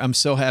lessons there. I'm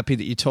so happy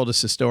that you told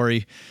us the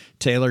story,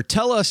 Taylor.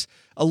 Tell us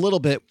a little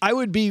bit. I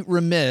would be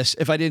remiss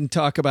if I didn't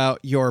talk about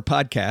your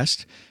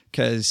podcast,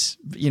 because,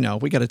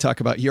 we got to talk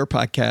about your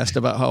podcast,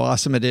 about how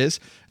awesome it is.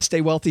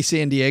 Stay Wealthy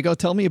San Diego.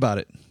 Tell me about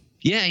it.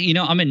 Yeah,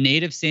 I'm a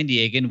native San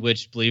Diegan,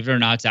 which, believe it or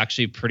not, it's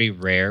actually pretty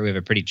rare. We have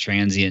a pretty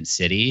transient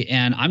city.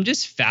 And I'm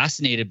just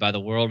fascinated by the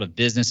world of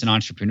business and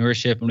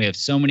entrepreneurship. And we have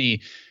so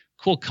many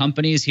cool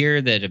companies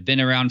here that have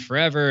been around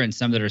forever and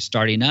some that are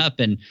starting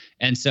up.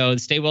 And so the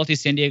Stay Wealthy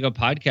San Diego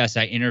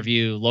podcast, I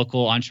interview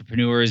local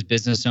entrepreneurs,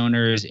 business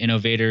owners,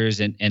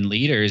 innovators, and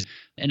leaders,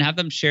 and have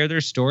them share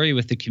their story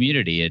with the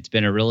community. It's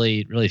been a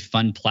really, really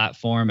fun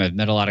platform. I've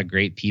met a lot of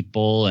great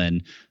people,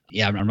 and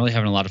yeah, I'm really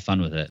having a lot of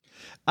fun with it.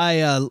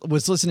 I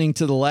was listening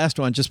to the last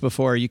one just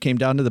before you came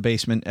down to the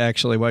basement,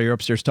 actually, while you're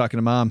upstairs talking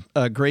to Mom,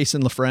 Grace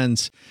and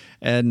LaFriends,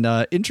 and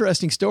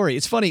interesting story.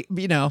 It's funny,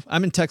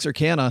 I'm in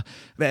Texarkana,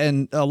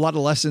 and a lot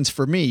of lessons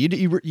for me.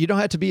 You don't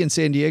have to be in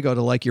San Diego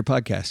to like your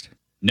podcast.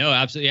 No,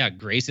 absolutely. Yeah.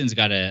 Grayson's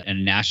got a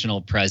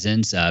national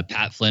presence.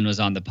 Pat Flynn was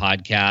on the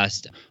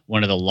podcast.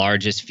 One of the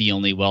largest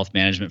fee-only wealth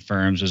management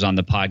firms was on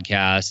the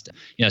podcast.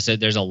 So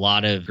there's a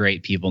lot of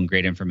great people and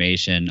great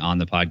information on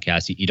the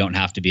podcast. You don't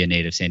have to be a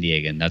native San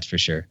Diegan, that's for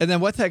sure. And then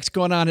what the heck's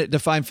going on at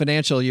Define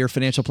Financial, your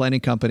financial planning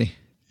company?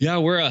 Yeah,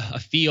 we're a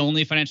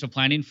fee-only financial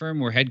planning firm.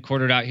 We're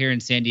headquartered out here in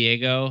San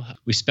Diego.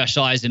 We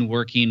specialize in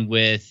working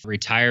with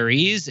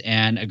retirees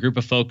and a group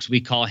of folks we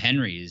call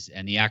Henrys.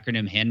 And the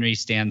acronym Henry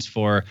stands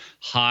for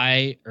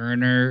High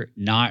Earner,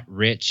 Not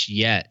Rich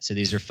Yet. So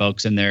these are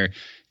folks in their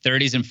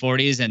 30s and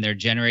 40s, and they're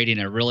generating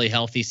a really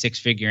healthy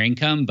 6-figure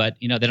income, but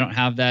they don't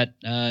have that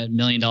 $1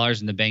 million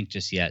in the bank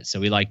just yet. So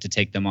we like to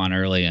take them on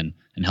early and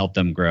help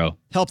them grow.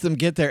 Help them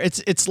get there.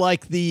 It's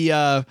like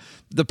the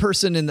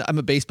person in I'm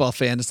a baseball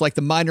fan. It's like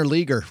the minor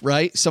leaguer,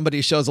 right?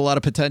 Somebody shows a lot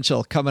of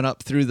potential coming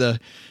up through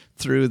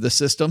the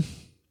system.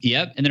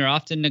 Yep. And they're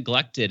often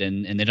neglected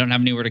and they don't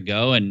have anywhere to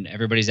go. And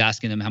everybody's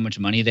asking them how much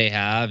money they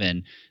have.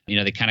 And,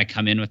 they kind of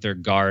come in with their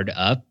guard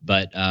up.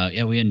 But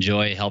we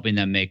enjoy helping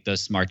them make those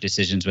smart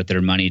decisions with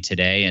their money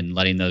today and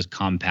letting those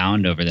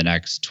compound over the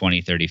next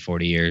 20, 30,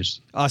 40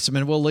 years. Awesome.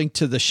 And we'll link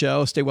to the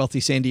show, Stay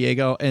Wealthy San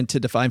Diego, and to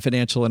Define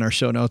Financial in our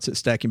show notes at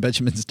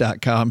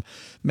stackingbenjamins.com.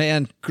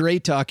 Man,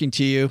 great talking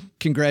to you.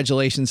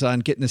 Congratulations on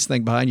getting this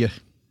thing behind you.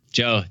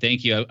 Joe,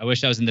 thank you. I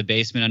wish I was in the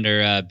basement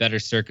under better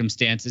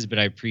circumstances, but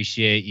I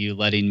appreciate you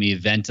letting me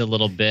vent a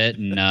little bit.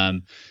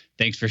 And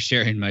thanks for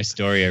sharing my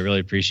story. I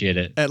really appreciate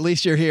it. At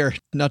least you're here.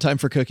 No time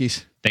for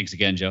cookies. Thanks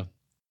again, Joe.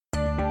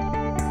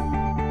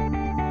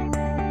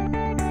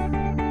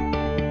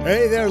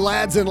 Hey there,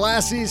 lads and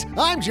lassies.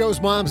 I'm Joe's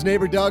mom's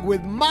neighbor, Doug,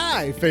 with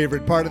my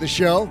favorite part of the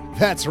show.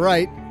 That's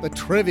right, the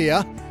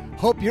trivia.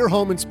 Hope your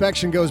home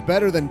inspection goes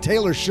better than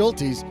Taylor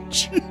Schulte's.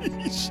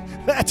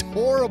 Jeez, that's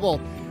horrible.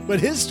 But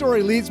his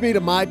story leads me to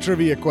my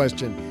trivia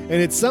question,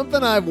 and it's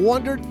something I've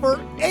wondered for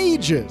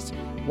ages.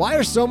 Why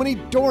are so many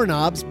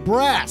doorknobs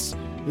brass?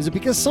 Is it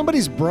because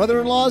somebody's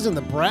brother-in-law's in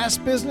the brass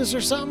business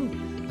or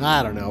something?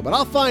 I don't know, but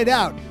I'll find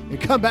out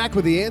and come back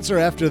with the answer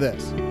after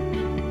this.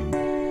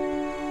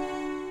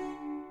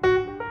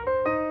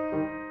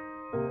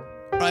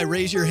 All right,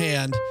 raise your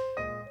hand.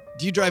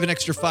 Do you drive an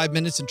extra 5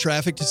 minutes in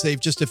traffic to save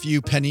just a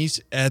few pennies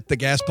at the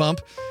gas pump?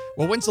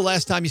 Well, when's the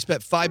last time you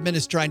spent 5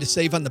 minutes trying to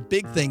save on the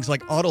big things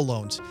like auto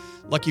loans?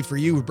 Lucky for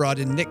you, we brought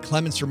in Nick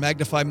Clements from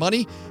Magnify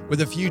Money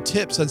with a few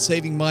tips on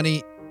saving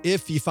money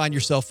if you find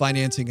yourself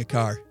financing a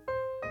car.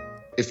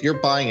 If you're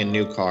buying a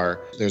new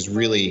car, there's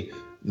really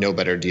no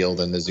better deal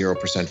than the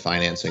 0%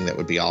 financing that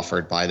would be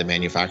offered by the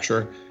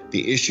manufacturer.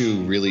 The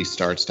issue really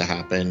starts to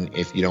happen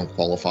if you don't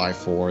qualify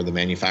for the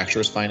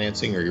manufacturer's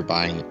financing or you're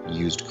buying a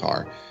used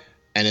car.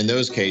 And in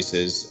those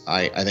cases,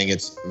 I think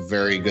it's a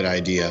very good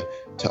idea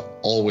to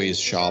always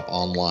shop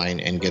online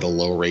and get a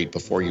low rate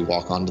before you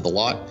walk onto the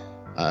lot.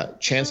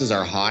 Chances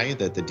are high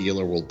that the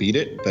dealer will beat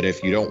it, but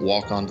if you don't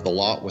walk onto the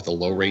lot with a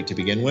low rate to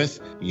begin with,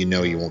 you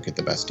won't get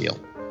the best deal.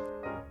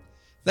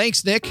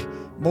 Thanks, Nick.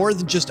 More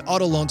than just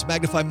auto loans,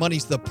 Magnify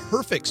Money's the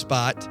perfect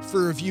spot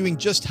for reviewing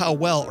just how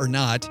well or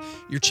not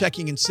your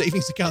checking and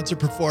savings accounts are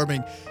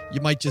performing.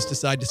 You might just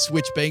decide to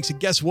switch banks, and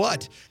guess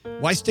what?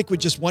 Why stick with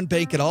just one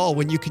bank at all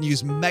when you can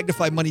use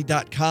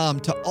MagnifyMoney.com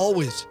to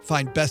always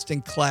find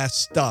best-in-class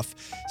stuff?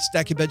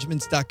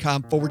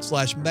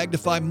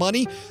 StackingBenjamins.com/Magnify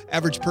Money.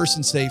 Average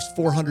person saves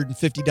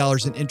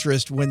 $450 in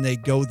interest when they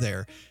go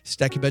there.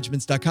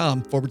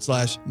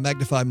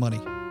 StackingBenjamins.com/Magnify Money.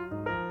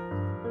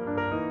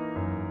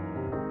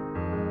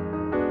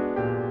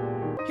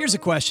 Here's a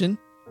question.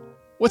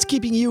 What's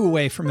keeping you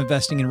away from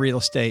investing in real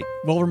estate?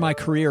 Well, over my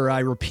career, I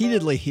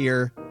repeatedly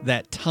hear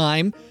that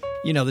time,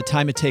 the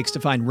time it takes to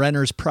find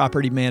renters,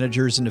 property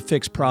managers, and to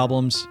fix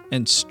problems,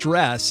 and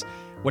stress.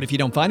 What if you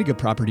don't find a good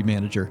property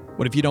manager?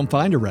 What if you don't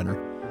find a renter?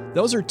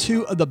 Those are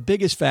two of the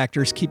biggest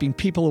factors keeping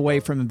people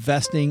away from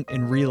investing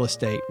in real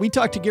estate. We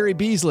talked to Gary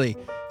Beasley,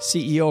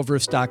 CEO of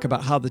Roofstock,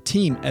 about how the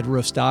team at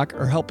Roofstock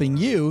are helping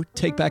you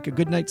take back a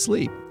good night's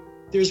sleep.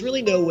 There's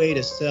really no way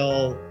to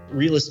sell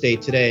real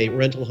estate today,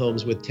 rental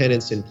homes with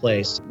tenants in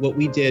place. What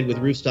we did with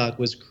Roofstock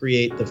was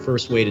create the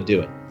first way to do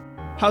it.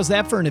 How's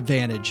that for an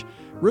advantage?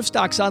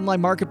 Roofstock's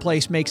online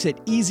marketplace makes it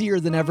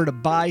easier than ever to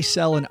buy,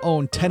 sell, and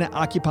own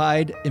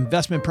tenant-occupied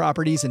investment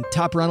properties in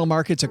top rental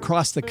markets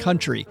across the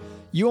country.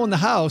 You own the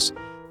house,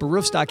 but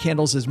Roofstock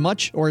handles as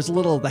much or as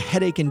little of the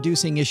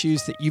headache-inducing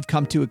issues that you've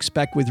come to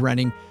expect with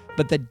renting.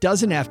 But that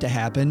doesn't have to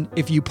happen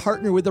if you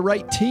partner with the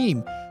right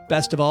team.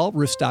 Best of all,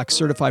 Roofstock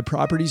certified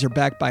properties are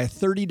backed by a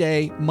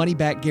 30-day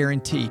money-back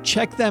guarantee.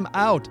 Check them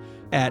out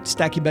at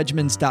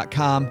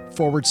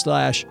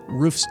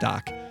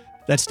StackingBenjamins.com/Roofstock.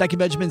 That's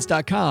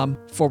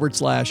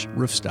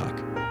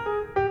StackingBenjamins.com/Roofstock.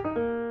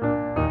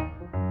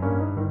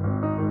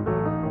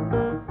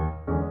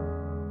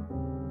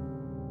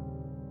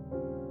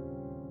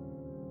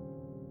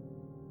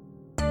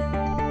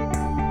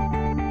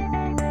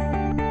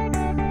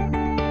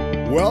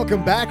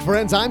 Welcome back,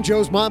 friends. I'm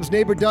Joe's mom's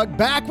neighbor, Doug,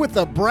 back with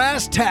the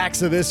brass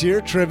tacks of this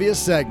here trivia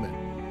segment.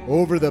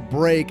 Over the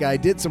break, I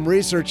did some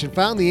research and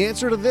found the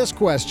answer to this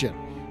question.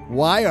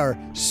 Why are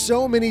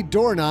so many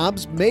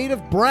doorknobs made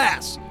of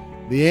brass?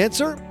 The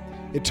answer?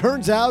 It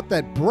turns out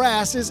that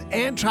brass is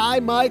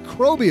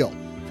antimicrobial.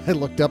 I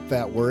looked up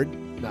that word,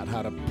 not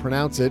how to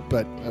pronounce it,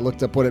 but I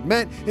looked up what it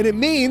meant, and it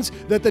means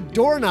that the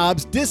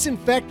doorknobs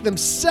disinfect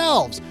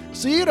themselves,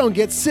 so you don't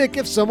get sick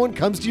if someone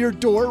comes to your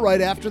door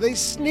right after they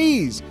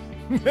sneeze.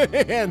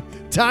 Man,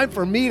 time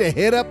for me to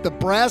hit up the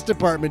brass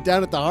department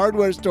down at the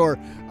hardware store.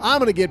 I'm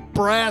going to get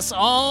brass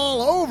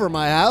all over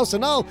my house,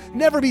 and I'll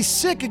never be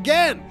sick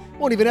again.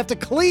 Won't even have to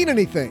clean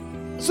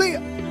anything. See ya.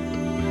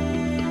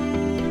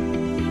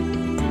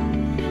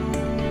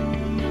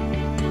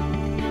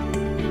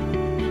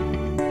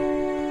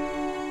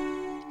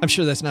 I'm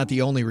sure that's not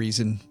the only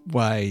reason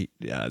why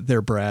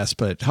they're brass,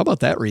 but how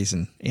about that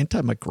reason?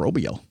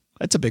 Antimicrobial.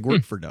 That's a big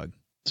word for Doug.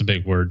 It's a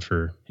big word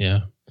for,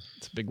 yeah.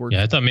 It's a big word.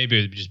 Yeah, I thought maybe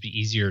it would just be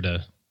easier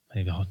to,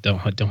 maybe don't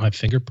have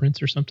fingerprints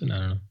or something. I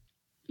don't know.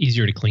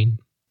 Easier to clean.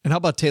 And how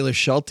about Taylor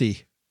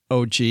Schulte,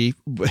 OG?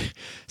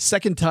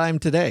 Second time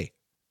today.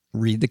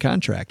 Read the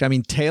contract. I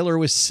mean, Taylor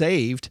was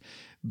saved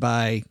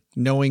by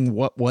knowing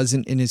what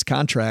wasn't in his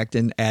contract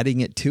and adding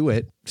it to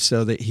it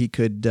so that he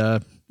could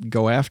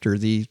go after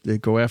the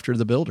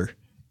builder.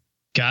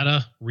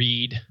 Gotta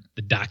read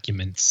the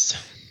documents.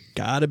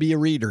 Gotta be a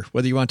reader,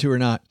 whether you want to or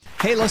not.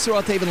 Hey, let's throw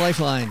out the Haven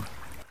Lifeline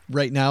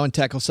right now and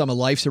tackle some of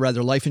life's, or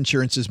rather life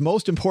insurance's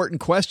most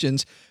important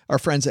questions. Our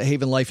friends at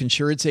Haven Life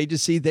Insurance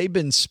Agency, they've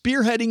been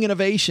spearheading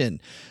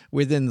innovation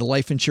within the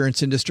life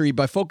insurance industry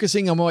by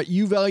focusing on what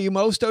you value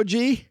most, OG?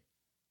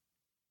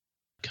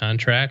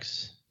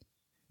 Contracts.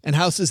 And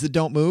houses that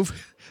don't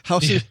move.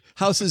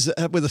 Houses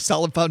with a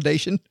solid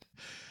foundation.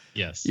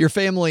 Yes. Your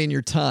family and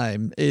your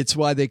time. It's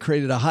why they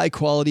created a high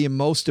quality and,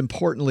 most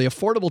importantly,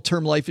 affordable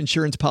term life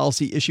insurance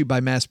policy issued by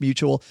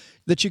MassMutual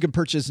that you can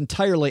purchase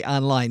entirely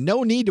online.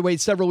 No need to wait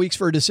several weeks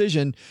for a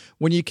decision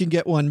when you can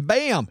get one,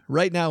 bam,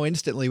 right now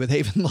instantly with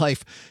Haven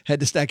Life.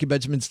 Head to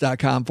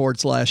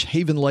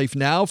StackingBenjamins.com/Haven Life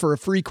now for a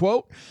free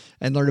quote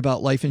and learn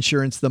about life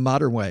insurance the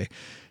modern way.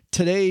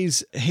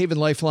 Today's Haven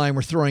Lifeline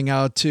we're throwing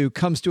out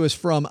comes to us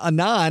from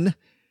Anan.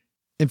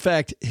 In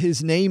fact,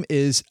 his name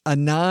is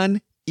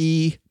Anan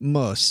E.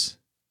 Mus.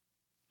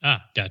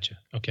 Ah, gotcha.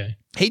 Okay.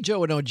 Hey,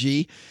 Joe and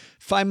OG.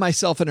 Find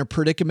myself in a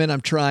predicament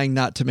I'm trying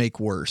not to make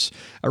worse.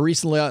 I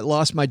recently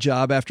lost my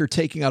job after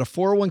taking out a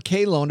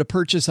 401k loan to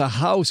purchase a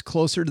house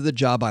closer to the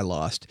job I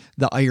lost.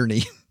 The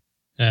irony.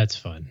 That's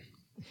fun.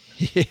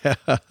 Yeah.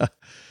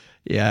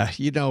 Yeah,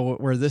 you know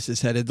where this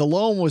is headed. The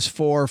loan was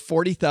for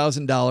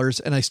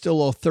 $40,000 and I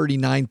still owe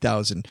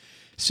 $39,000.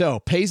 So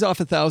pays off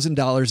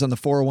 $1,000 on the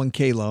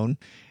 401k loan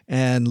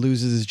and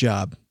loses his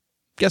job.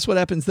 Guess what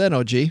happens then,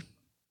 OG?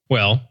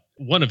 Well,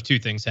 one of two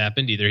things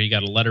happened. Either he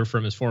got a letter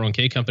from his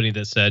 401k company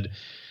that said,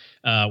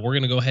 we're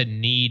going to go ahead and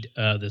need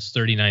this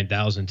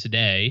 $39,000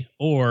 today.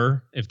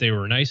 Or if they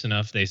were nice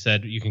enough, they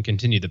said you can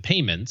continue the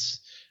payments,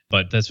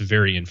 but that's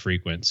very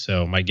infrequent.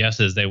 So my guess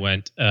is they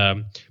went,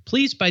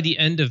 please, by the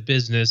end of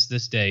business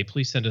this day,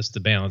 please send us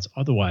the balance.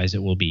 Otherwise,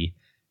 it will be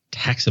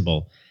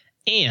taxable,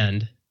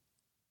 and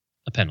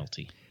a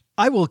penalty.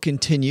 I will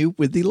continue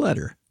with the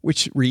letter,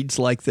 which reads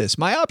like this.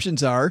 My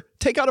options are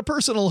take out a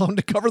personal loan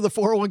to cover the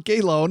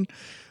 401k loan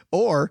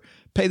or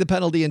pay the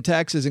penalty and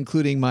taxes,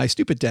 including my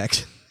stupid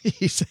tax.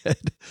 He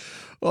said,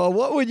 well,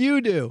 what would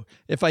you do?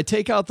 If I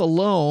take out the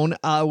loan,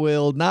 I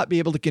will not be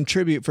able to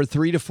contribute for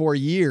 3 to 4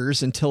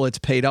 years until it's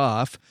paid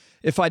off.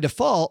 If I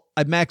default,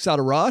 I max out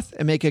a Roth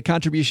and make a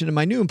contribution to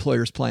my new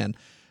employer's plan.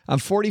 I'm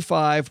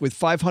 45 with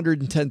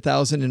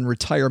 $510,000 in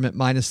retirement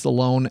minus the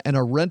loan and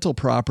a rental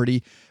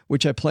property,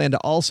 which I plan to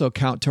also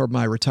count toward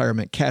my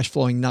retirement. Cash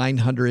flowing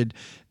 $900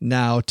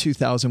 now,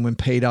 $2,000 when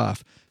paid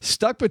off.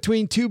 Stuck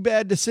between two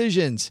bad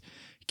decisions.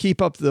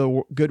 Keep up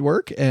the good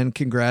work and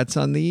congrats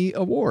on the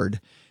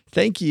award.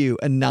 Thank you,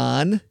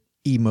 Anon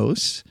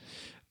Emos.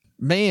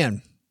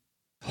 Man,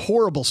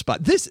 horrible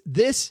spot.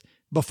 This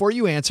before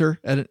you answer,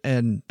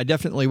 and I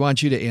definitely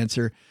want you to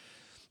answer,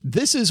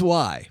 this is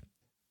why,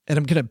 and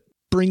I'm going to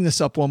bring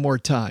this up one more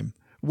time.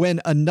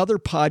 When another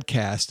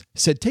podcast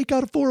said, take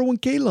out a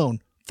 401k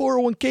loan,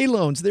 401k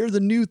loans, they're the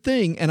new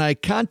thing. And I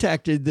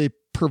contacted the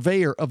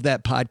purveyor of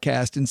that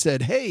podcast and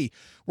said, hey,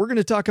 we're going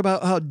to talk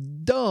about how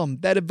dumb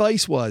that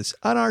advice was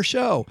on our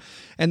show.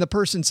 And the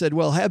person said,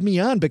 well, have me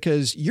on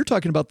because you're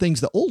talking about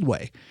things the old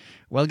way.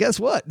 Well, guess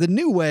what? The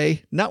new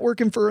way, not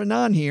working for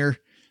Anon here.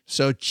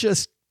 So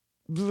just,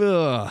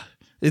 I've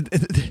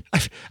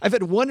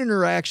had one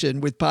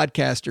interaction with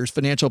podcasters,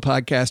 financial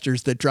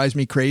podcasters, that drives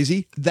me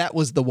crazy. That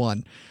was the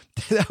one.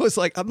 That was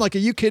like, I'm like, are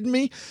you kidding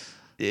me?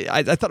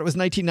 I thought it was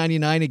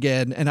 1999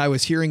 again, and I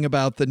was hearing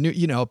about the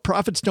new,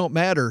 profits don't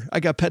matter. I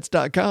got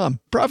pets.com.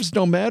 Profits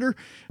don't matter.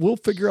 We'll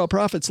figure out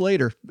profits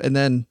later. And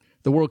then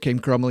the world came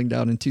crumbling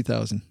down in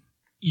 2000.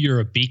 You're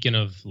a beacon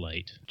of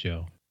light,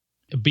 Joe.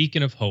 A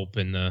beacon of hope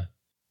in the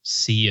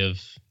sea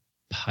of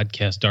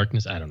podcast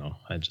darkness. I don't know.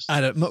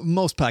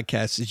 Most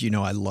podcasts, as you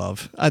know, I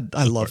love.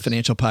 I love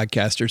financial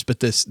podcasters, but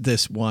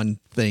this one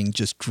thing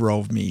just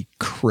drove me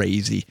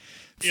crazy.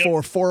 Yep.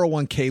 For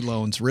 401k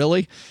loans,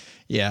 really?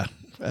 Yeah.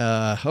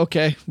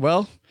 Okay.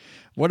 Well,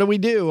 what do we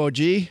do,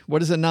 OG? What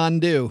does Anon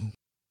do?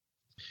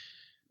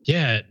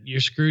 Yeah,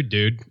 you're screwed,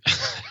 dude. I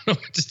don't know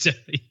what to tell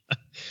you.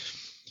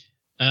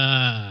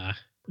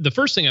 The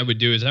first thing I would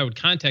do is I would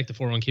contact the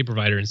 401k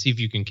provider and see if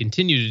you can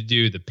continue to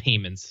do the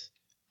payments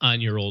on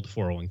your old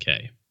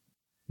 401k.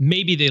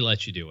 Maybe they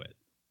let you do it.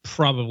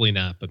 Probably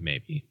not, but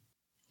maybe.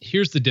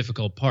 Here's the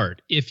difficult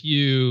part. If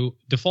you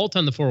default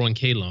on the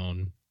 401k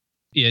loan,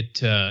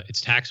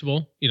 it's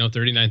taxable.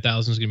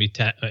 $39,000 is going to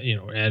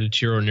be added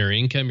to your ordinary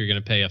income. You're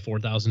going to pay a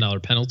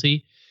 $4,000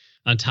 penalty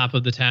on top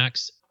of the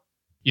tax.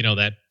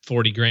 That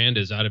 $40,000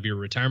 is out of your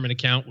retirement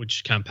account,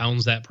 which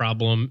compounds that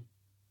problem,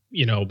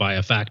 by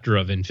a factor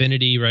of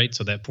infinity, right?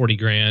 So that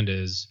 $40,000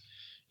 is,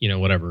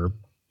 whatever,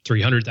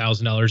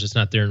 $300,000. It's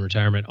not there in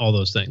retirement. All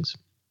those things.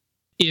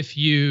 If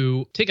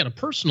you take out a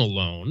personal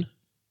loan,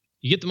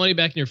 you get the money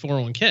back in your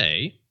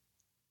 401k.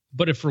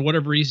 But if for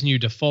whatever reason you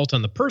default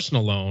on the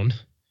personal loan,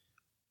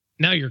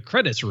 now your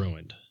credit's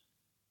ruined,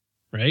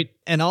 right?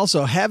 And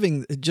also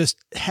having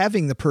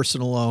the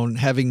personal loan,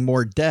 having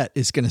more debt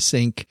is going to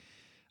sink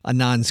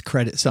Anon's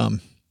credit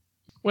some.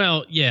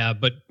 Well, yeah,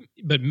 but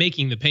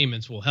making the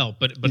payments will help.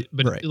 But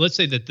right. Let's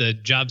say that the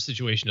job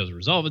situation doesn't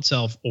resolve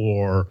itself,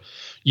 or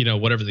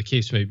whatever the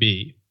case may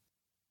be.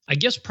 I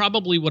guess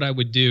probably what I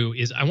would do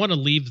is I want to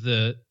leave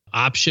the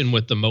option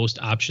with the most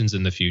options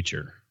in the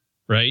future,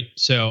 right?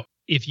 So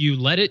if you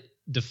let it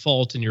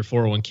default in your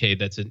 401k,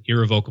 that's an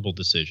irrevocable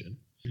decision.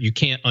 You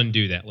can't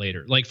undo that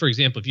later. Like, for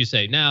example, if you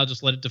say, now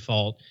just let it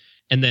default,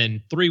 and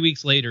then 3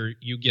 weeks later,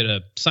 you get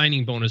a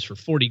signing bonus for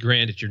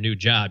 $40,000 at your new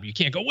job. You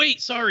can't go,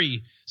 wait,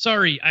 sorry.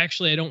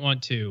 Actually, I don't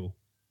want to.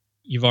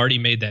 You've already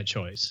made that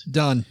choice.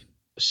 Done.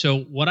 So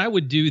what I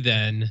would do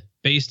then,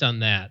 based on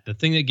that, the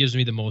thing that gives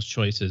me the most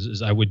choices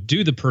is I would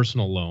do the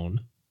personal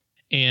loan,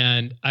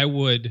 and I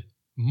would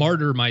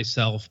martyr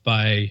myself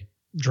by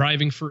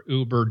driving for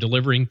Uber,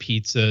 delivering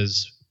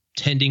pizzas,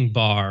 tending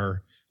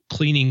bar,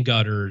 cleaning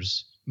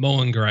gutters,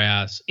 mowing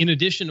grass, in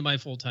addition to my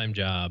full-time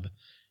job,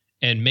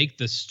 and make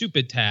the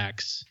stupid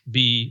tax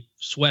be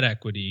sweat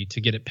equity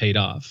to get it paid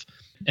off.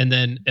 And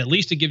then at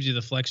least it gives you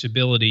the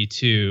flexibility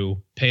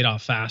to pay it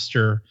off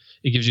faster.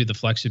 It gives you the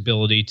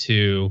flexibility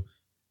to,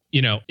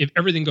 if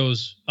everything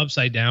goes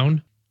upside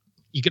down,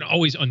 you can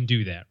always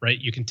undo that, right?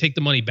 You can take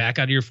the money back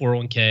out of your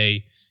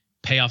 401k,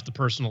 pay off the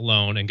personal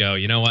loan, and go,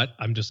 you know what?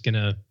 I'm just going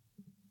to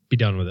be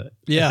done with it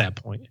at that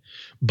point.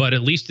 But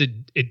at least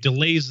it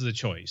delays the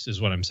choice,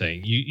 is what I'm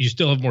saying. You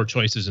still have more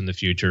choices in the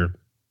future.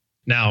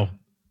 Now,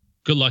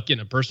 good luck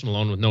getting a personal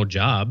loan with no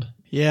job.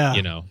 Yeah.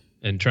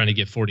 And trying to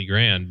get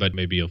 $40,000, but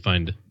maybe you'll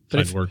find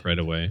work right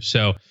away.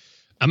 So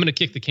I'm going to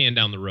kick the can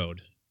down the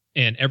road.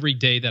 And every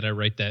day that I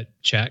write that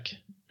check,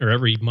 or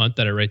every month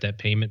that I write that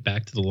payment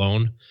back to the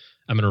loan,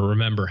 I'm going to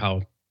remember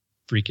how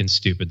freaking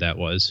stupid that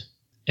was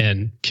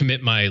and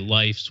commit my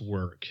life's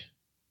work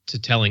to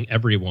telling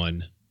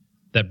everyone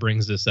that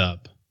brings this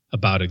up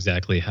about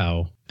exactly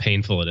how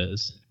painful it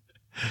is.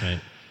 Right.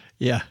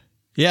 Yeah.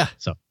 Yeah.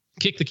 So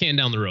kick the can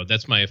down the road.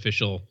 That's my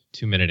official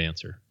 2-minute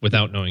answer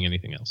without knowing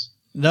anything else.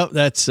 No,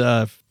 that's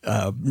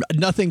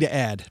nothing to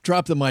add.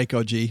 Drop the mic,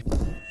 OG.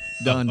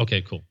 Done. Oh,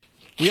 okay, cool.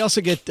 We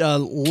also get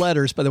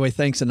letters, by the way.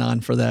 Thanks,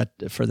 Anon, for that,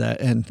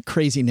 and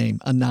crazy name,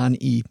 Anon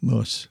E.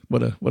 Moose.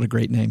 What a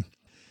great name.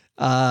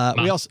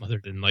 Mother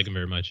didn't like him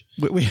very much.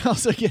 We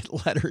also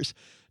get letters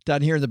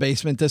down here in the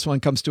basement. This one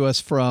comes to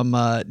us from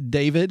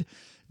David.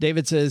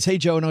 David says, "Hey,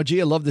 Joe and OG,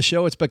 I love the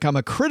show. It's become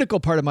a critical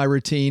part of my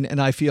routine,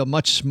 and I feel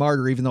much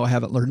smarter, even though I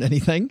haven't learned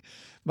anything.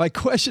 My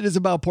question is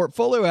about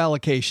portfolio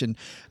allocation.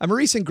 I'm a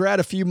recent grad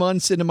a few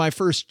months into my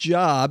first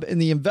job,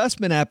 and the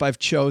investment app I've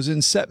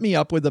chosen set me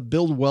up with a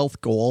build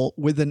wealth goal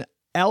with an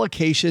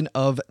allocation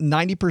of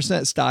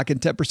 90% stock and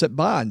 10%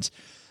 bonds.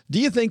 Do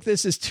you think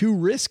this is too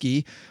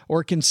risky,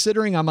 or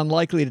considering I'm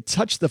unlikely to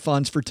touch the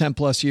funds for 10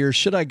 plus years,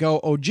 should I go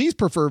OG's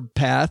preferred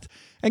path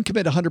and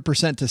commit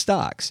 100% to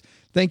stocks?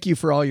 Thank you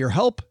for all your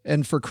help.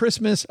 And for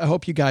Christmas, I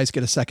hope you guys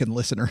get a second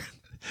listener."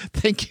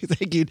 Thank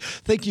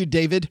you,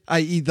 David,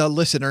 i.e. the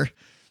listener.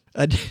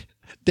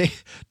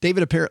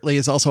 David apparently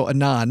is also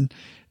Anon,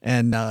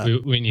 and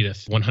we need a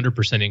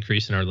 100%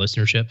 increase in our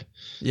listenership.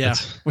 Yeah,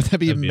 would that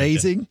be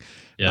amazing?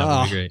 Yeah,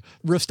 that'd be great.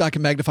 Roofstock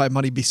and Magnify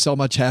Money be so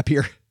much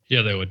happier.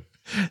 Yeah, they would.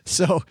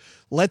 So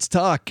let's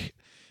talk.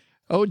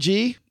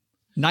 OG,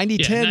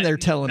 90-10, they're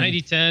telling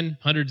me. 90-10,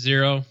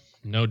 100-0,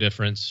 no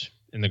difference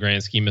in the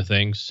grand scheme of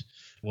things.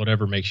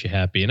 Whatever makes you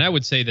happy. And I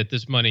would say that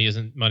this money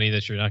isn't money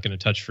that you're not going to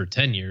touch for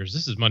 10 years.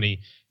 This is money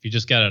if you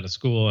just got out of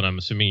school, and I'm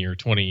assuming you're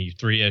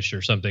 23-ish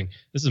or something.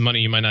 This is money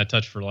you might not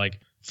touch for like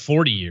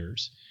 40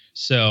 years.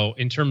 So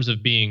in terms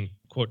of being,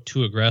 quote,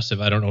 too aggressive,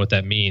 I don't know what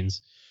that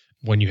means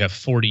when you have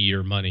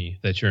 40-year money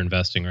that you're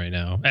investing right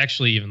now.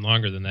 Actually, even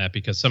longer than that,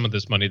 because some of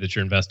this money that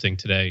you're investing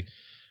today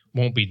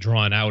won't be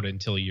drawn out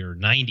until you're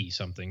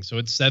 90-something. So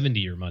it's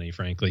 70-year money,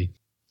 frankly.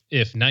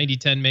 If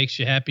 90-10 makes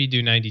you happy,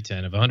 do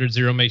 90-10. If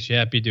 100-0 makes you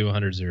happy, do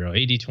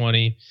 100-0.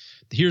 80-20.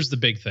 Here's the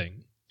big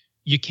thing.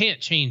 You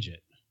can't change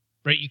it,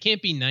 right? You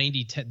can't be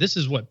 90-10. This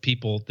is what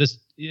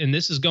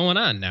this is going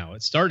on now.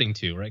 It's starting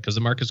to, right? Because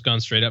the market's gone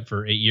straight up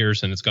for 8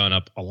 years, and it's gone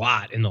up a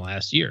lot in the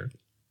last year.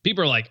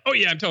 People are like, "Oh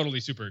yeah, I'm totally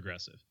super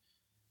aggressive."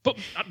 But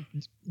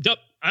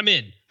I'm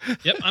in.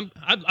 Yep,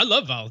 I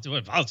love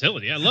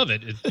volatility. I love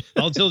it.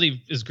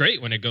 Volatility is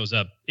great when it goes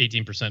up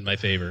 18% in my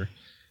favor.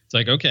 It's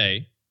like,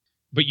 okay.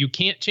 But you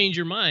can't change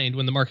your mind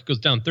when the market goes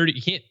down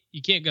 30.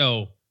 You can't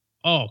go,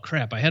 "Oh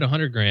crap, I had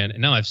 $100,000 and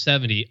now I have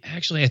 70.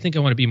 Actually, I think I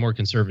want to be more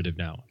conservative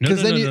now." No.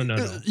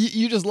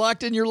 You just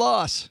locked in your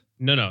loss.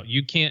 No.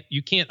 You can't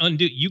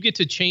undo. You get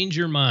to change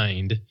your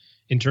mind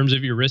in terms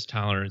of your risk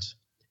tolerance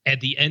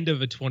at the end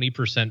of a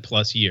 20%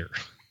 plus year.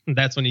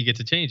 That's when you get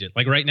to change it.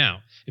 Like right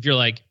now, if you're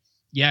like,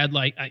 "Yeah, I'd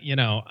like,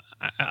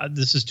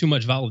 this is too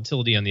much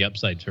volatility on the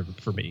upside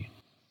for me,"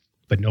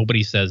 but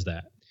nobody says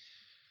that.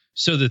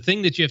 So the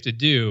thing that you have to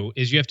do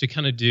is you have to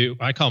kind of do,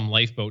 I call them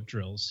lifeboat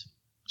drills.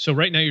 So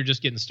right now you're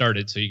just getting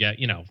started. So you got,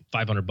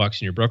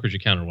 $500 in your brokerage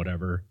account or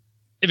whatever.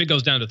 If it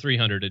goes down to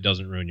 300, it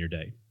doesn't ruin your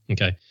day.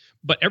 Okay.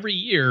 But every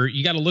year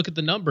you got to look at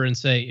the number and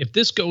say, if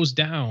this goes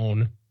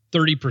down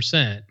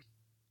 30%,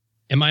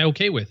 am I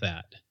okay with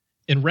that?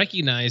 And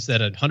recognize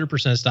that a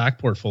 100% stock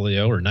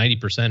portfolio or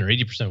 90% or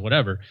 80%,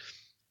 whatever,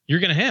 you're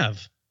going to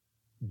have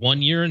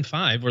 1 year in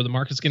 5 where the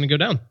market's going to go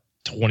down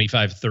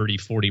 25, 30,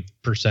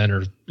 40%,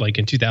 or like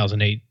in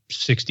 2008,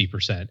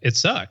 60%. It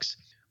sucks,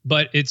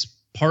 but it's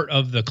part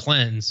of the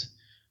cleanse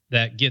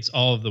that gets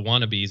all of the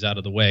wannabes out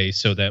of the way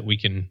so that we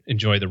can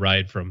enjoy the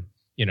ride from,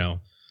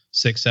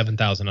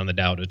 6,000-7,000 on the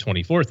Dow to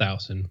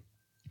 24,000.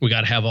 We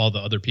got to have all the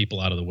other people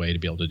out of the way to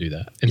be able to do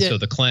that. And so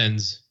the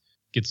cleanse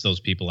gets those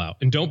people out.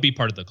 And don't be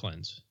part of the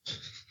cleanse.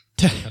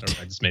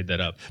 I just made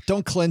that up.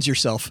 Don't cleanse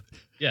yourself.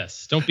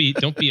 Yes. Don't be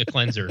a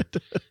cleanser.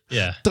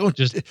 Yeah. Don't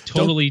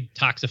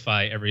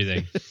toxify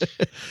everything.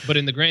 But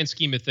in the grand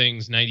scheme of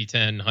things,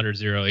 90-10, 100-0,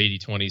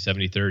 80-20,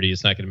 70-30,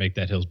 it's not going to make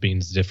that Hills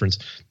Beans difference.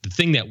 The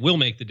thing that will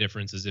make the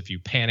difference is if you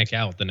panic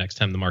out the next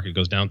time the market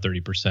goes down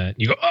 30%,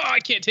 you go, "Oh, I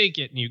can't take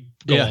it," and you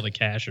go all to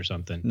cash or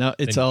something. No,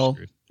 it's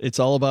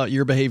all about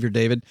your behavior,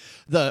 David.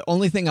 The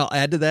only thing I'll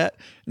add to that,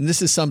 and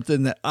this is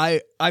something that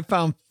I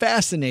found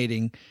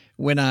fascinating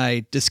when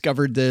I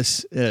discovered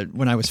this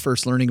when I was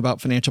first learning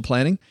about financial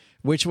planning,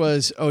 which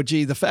was,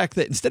 the fact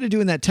that instead of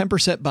doing that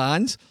 10%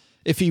 bonds,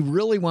 if he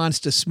really wants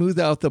to smooth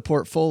out the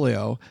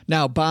portfolio,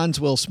 now bonds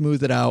will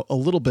smooth it out a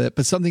little bit,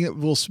 but something that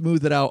will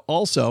smooth it out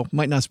also,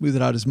 might not smooth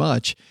it out as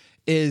much,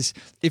 is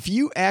if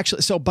you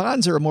actually, so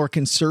bonds are a more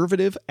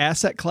conservative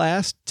asset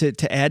class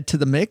to add to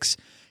the mix.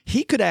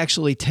 He could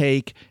actually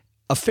take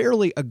a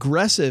fairly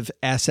aggressive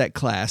asset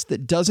class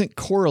that doesn't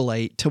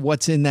correlate to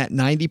what's in that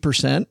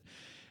 90%.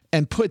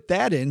 And put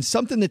that in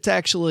something that's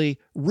actually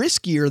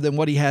riskier than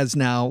what he has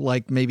now,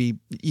 like maybe,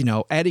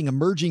 adding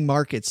emerging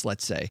markets,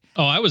 let's say.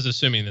 Oh, I was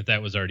assuming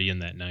that was already in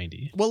that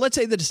 90. Well, let's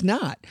say that it's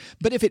not.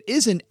 But if it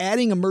isn't,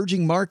 adding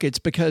emerging markets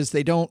because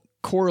they don't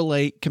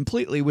correlate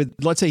completely with,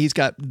 let's say he's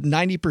got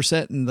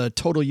 90% in the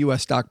total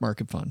U.S. stock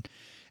market fund,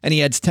 and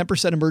he adds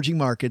 10% emerging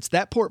markets,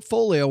 that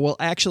portfolio will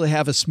actually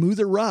have a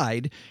smoother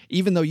ride,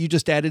 even though you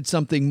just added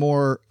something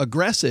more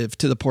aggressive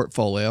to the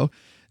portfolio.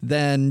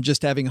 than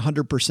just having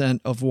 100%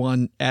 of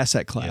one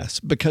asset class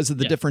because of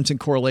the difference in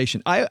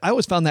correlation. I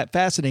always found that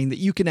fascinating that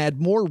you can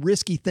add more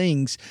risky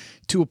things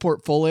to a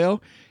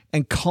portfolio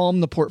and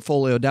calm the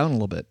portfolio down a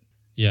little bit.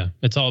 Yeah,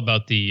 it's all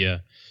about the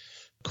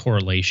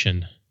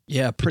correlation.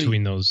 Yeah,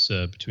 between those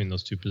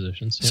two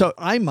positions. Yeah. So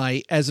I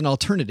might, as an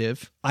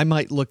alternative, I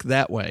might look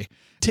that way,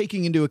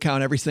 taking into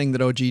account everything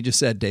that OG just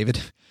said,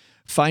 David.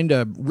 Find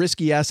a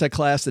risky asset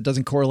class that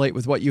doesn't correlate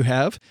with what you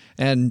have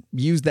and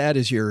use that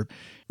as your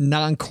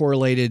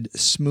non-correlated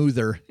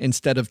smoother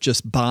instead of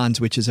just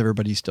bonds, which is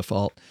everybody's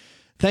default.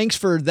 Thanks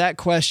for that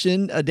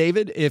question,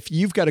 David. If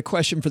you've got a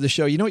question for the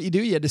show, you know what you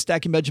do? You head to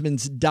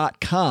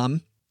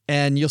stackingbenjamins.com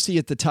and you'll see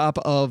at the top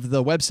of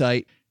the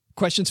website,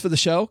 questions for the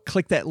show.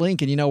 Click that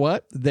link and you know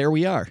what? There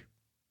we are. I'd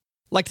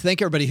like to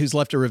thank everybody who's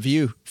left a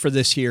review for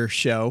this here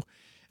show.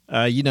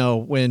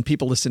 When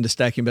people listen to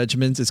Stacking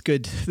Benjamins, it's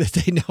good that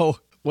they know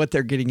what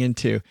they're getting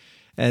into.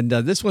 And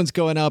this one's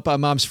going up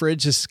on Mom's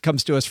Fridge. This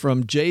comes to us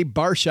from Jay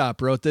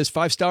Barshop, wrote this.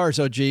 5 stars,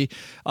 OG.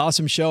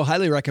 Awesome show.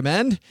 Highly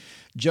recommend.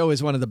 Joe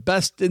is one of the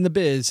best in the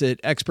biz at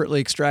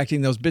expertly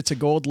extracting those bits of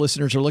gold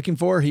listeners are looking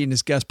for. He and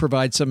his guests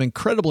provide some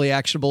incredibly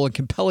actionable and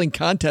compelling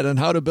content on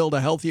how to build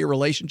a healthier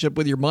relationship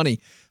with your money.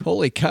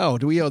 Holy cow.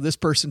 Do we owe this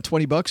person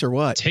 $20 or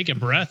what? Take a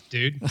breath,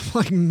 dude. I'm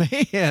like,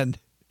 man.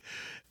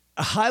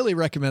 I highly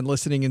recommend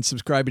listening and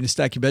subscribing to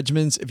Stacking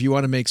Benjamins if you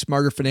want to make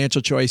smarter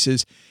financial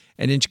choices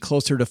and inch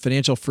closer to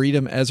financial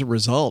freedom as a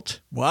result.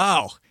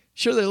 Wow.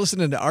 Sure they're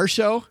listening to our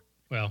show?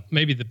 Well,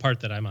 maybe the part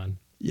that I'm on.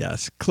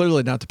 Yes,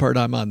 clearly not the part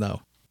I'm on,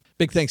 though.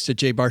 Big thanks to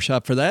Jay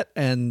Barshop for that.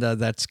 And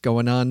that's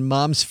going on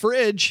Mom's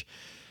Fridge.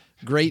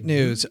 Great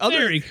news.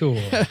 Very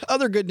cool.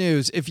 Other good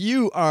news. If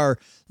you are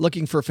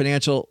looking for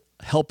financial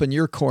help in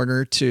your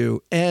corner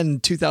to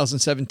end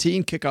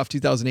 2017, kick off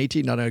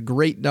 2018 on a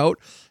great note,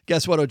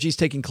 guess what? OG's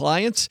taking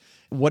clients.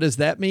 What does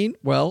that mean?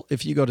 Well,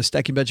 if you go to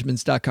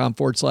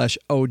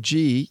stackingbenjamins.com/OG,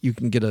 you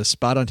can get a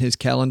spot on his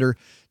calendar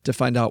to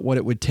find out what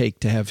it would take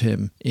to have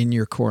him in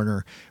your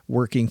corner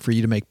working for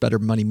you to make better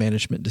money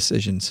management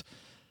decisions.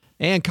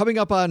 And coming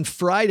up on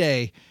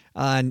Friday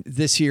on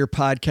this here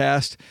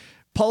podcast,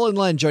 Paul and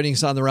Len joining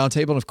us on the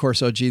roundtable. And of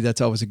course, OG,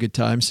 that's always a good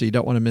time, so you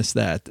don't want to miss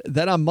that.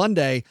 Then on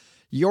Monday,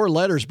 your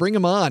letters, bring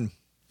them on.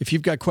 If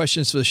you've got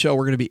questions for the show,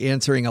 we're going to be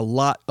answering a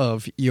lot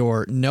of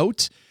your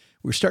notes.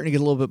 We're starting to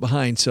get a little bit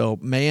behind. So,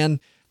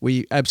 man,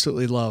 we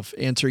absolutely love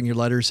answering your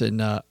letters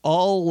and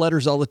all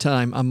letters all the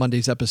time on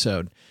Monday's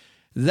episode.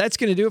 That's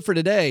going to do it for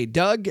today.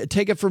 Doug,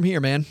 take it from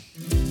here, man.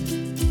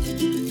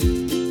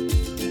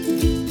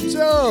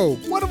 So,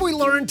 what have we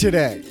learned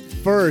today?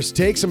 First,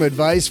 take some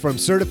advice from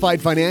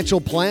certified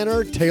financial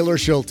planner Taylor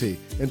Schulte,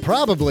 and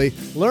probably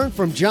learn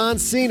from John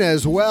Cena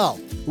as well.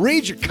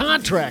 Read your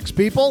contracts,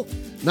 people.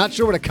 Not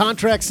sure what a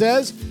contract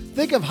says?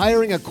 Think of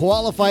hiring a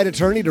qualified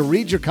attorney to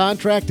read your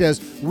contract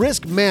as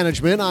risk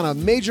management on a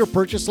major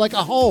purchase like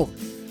a home.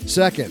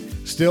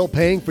 Second, still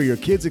paying for your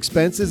kids'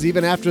 expenses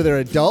even after they're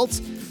adults?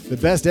 The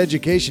best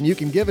education you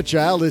can give a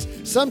child is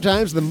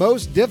sometimes the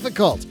most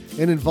difficult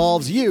and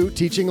involves you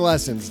teaching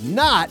lessons,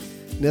 not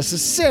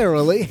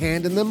necessarily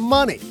handing them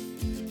money.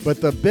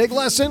 But the big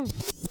lesson?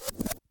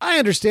 I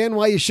understand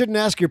why you shouldn't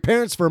ask your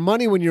parents for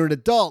money when you're an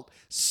adult.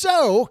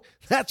 So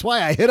that's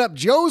why I hit up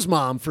Joe's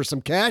mom for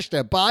some cash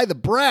to buy the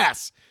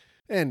brass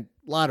and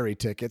lottery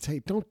tickets.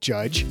 Hey, don't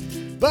judge.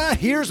 But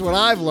here's what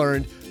I've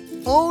learned.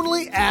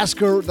 Only ask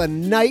her the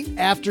night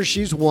after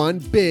she's won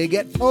big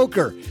at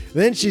poker.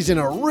 Then she's in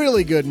a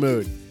really good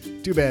mood.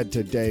 Too bad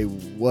today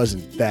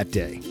wasn't that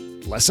day.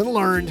 Lesson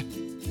learned.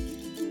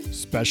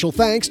 Special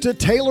thanks to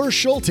Taylor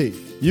Schulte.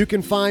 You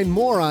can find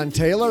more on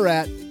Taylor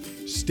at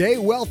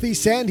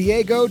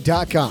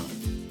StayWealthySanDiego.com.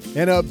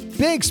 And a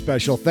big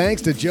special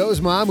thanks to Joe's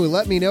mom, who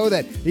let me know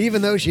that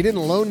even though she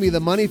didn't loan me the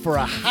money for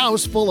a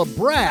house full of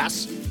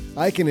brass,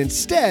 I can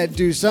instead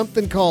do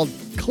something called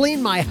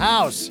clean my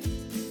house.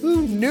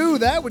 Who knew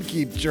that would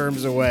keep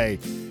germs away?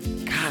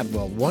 God,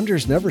 well,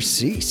 wonders never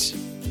cease.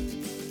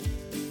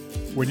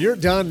 When you're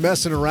done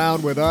messing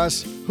around with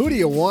us, who do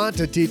you want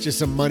to teach you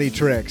some money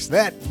tricks?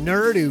 That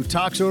nerd who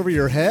talks over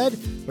your head,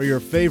 or your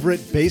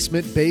favorite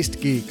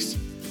basement-based geeks?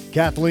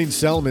 Kathleen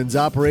Selmans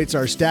operates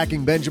our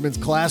Stacking Benjamins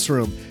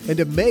classroom, and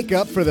to make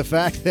up for the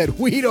fact that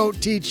we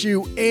don't teach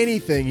you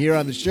anything here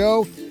on the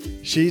show,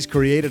 she's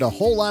created a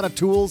whole lot of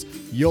tools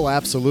you'll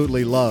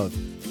absolutely love.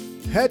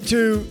 Head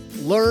to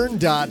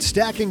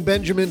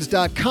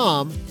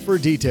learn.stackingbenjamins.com for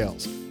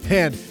details,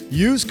 and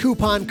use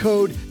coupon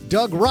code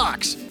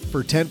DougRocks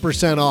for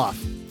 10% off.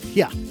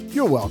 Yeah,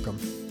 you're welcome.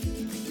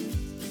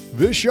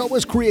 This show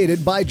was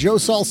created by Joe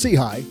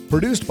Saul-Sehy,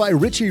 produced by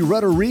Richie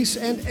Rutter-Reese,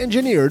 and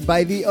engineered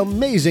by the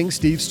amazing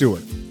Steve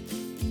Stewart.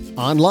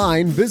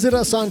 Online, visit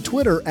us on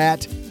Twitter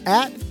at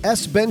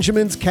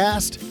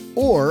 @SBenjaminsCast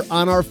or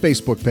on our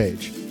Facebook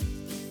page.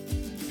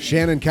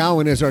 Shannon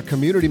Cowan is our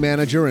community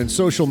manager and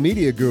social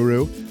media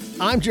guru.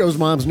 I'm Joe's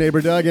mom's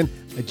neighbor, Doug, and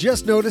I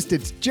just noticed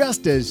it's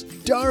just as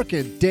dark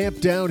and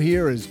damp down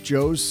here as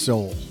Joe's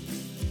soul.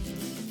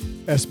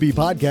 SB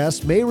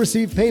Podcasts may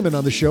receive payment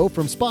on the show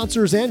from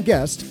sponsors and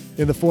guests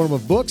in the form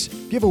of books,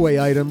 giveaway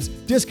items,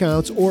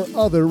 discounts, or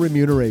other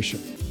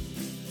remuneration.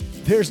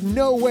 There's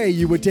no way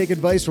you would take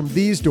advice from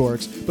these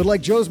dorks, but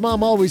like Joe's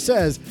mom always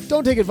says,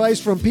 don't take advice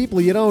from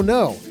people you don't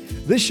know.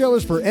 This show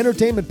is for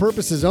entertainment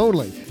purposes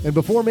only, and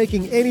before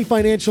making any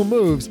financial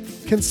moves,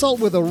 consult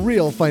with a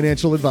real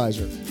financial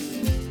advisor.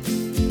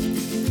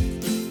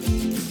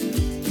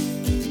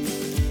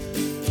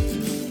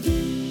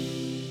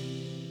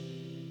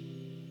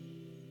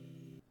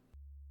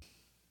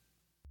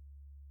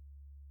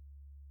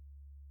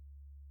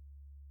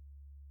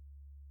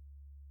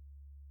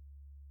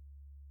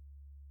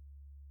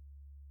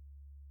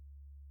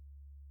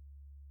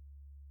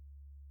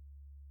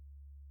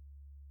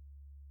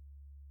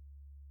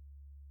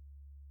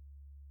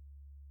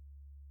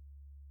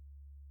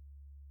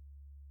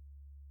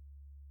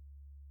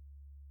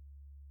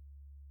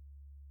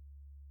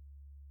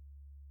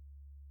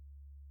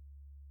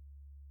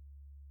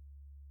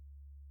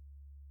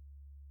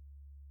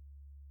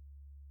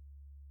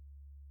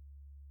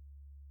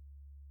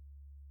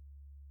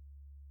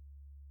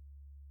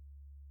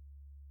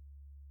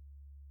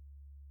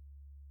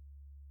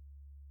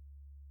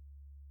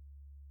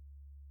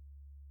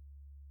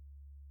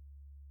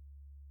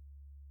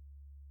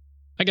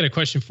 I got a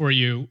question for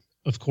you.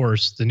 Of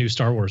course, the new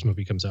Star Wars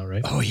movie comes out,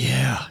 right? Oh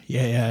yeah.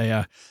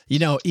 You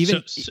know,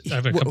 even I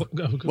have a couple.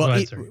 Go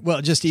ahead, sorry.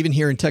 well, just even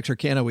here in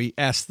Texarkana, we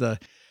asked the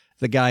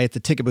guy at the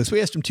ticket booth. We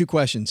asked him two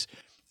questions.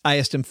 I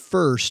asked him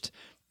first,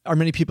 are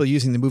many people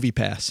using the Movie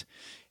Pass?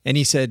 And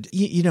he said,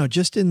 you know,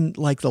 just in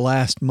like the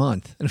last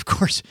month. And of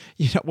course,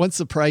 you know, once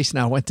the price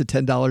now went to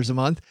 $10 a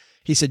month,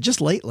 he said,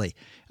 just lately,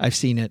 I've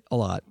seen it a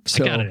lot.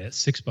 So, I got it at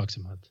 $6 a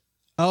month.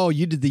 Oh,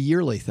 you did the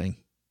yearly thing.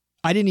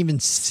 I didn't even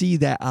see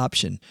that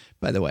option,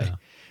 by the way,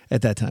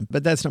 at that time.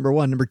 But that's number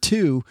one. Number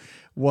two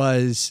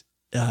was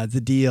the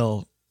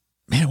deal.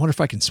 Man, I wonder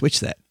if I can switch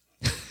that.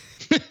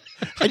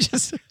 I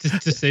just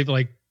to save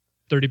like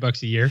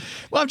 $30 a year.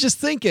 Well, I'm just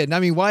thinking. I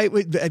mean, why?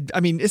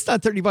 I mean, it's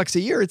not $30 a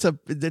year. It's a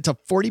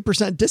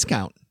 40%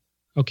 discount.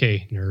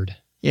 Okay, nerd.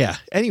 Yeah.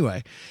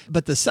 Anyway,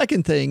 but the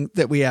second thing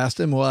that we asked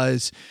him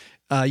was,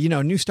 you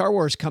know, new Star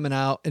Wars coming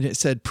out, and it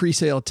said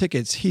pre-sale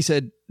tickets. He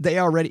said they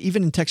already,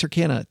 even in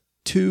Texarkana,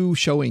 2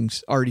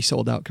 showings already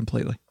sold out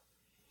completely.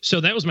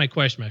 So that was my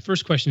question. My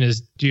first question is,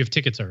 do you have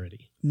tickets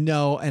already?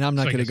 No, and I'm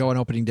not going to go on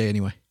opening day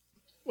anyway.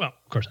 Well,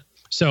 of course not.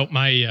 So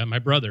my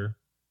brother,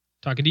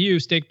 talking to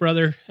you, steak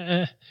brother.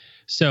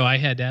 So I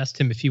had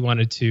asked him if he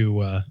wanted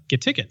to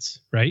get tickets,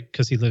 right?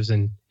 Because he lives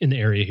in the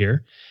area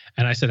here.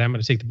 And I said, I'm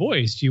going to take the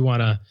boys. Do you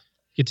want to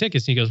get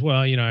tickets? And he goes,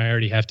 well, you know, I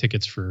already have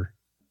tickets for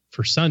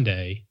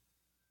Sunday.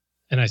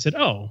 And I said,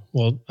 oh,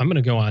 well, I'm going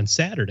to go on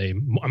Saturday.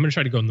 I'm going to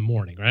try to go in the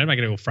morning, right? I'm not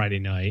going to go Friday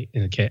night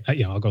in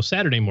the I'll go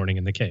Saturday morning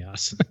in the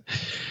chaos.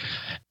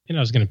 And I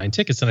was going to find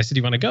tickets. And I said,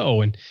 do you want to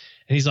go? And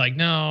he's like,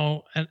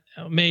 no,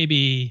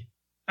 maybe.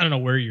 I don't know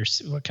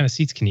what kind of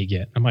seats can you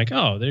get? I'm like,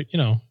 oh,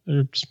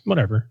 they're just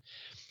whatever.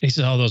 And he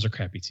said, oh, those are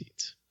crappy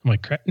seats. I'm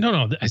like, crap.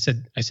 No. I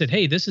said,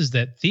 hey, this is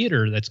that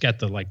theater that's got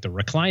the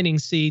reclining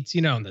seats,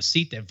 you know, and the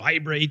seat that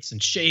vibrates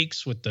and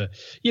shakes with the,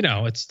 you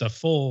know, it's the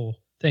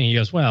full thing. He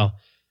goes, well,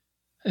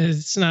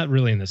 it's not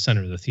really in the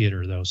center of the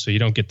theater though, so you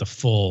don't get the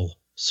full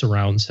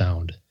surround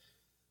sound.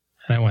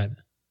 And I went,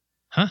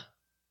 huh? And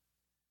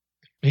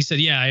he said,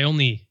 yeah, I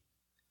only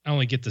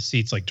get the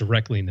seats like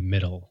directly in the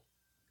middle,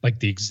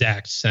 like the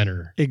exact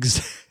center.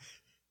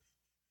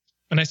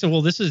 And I said,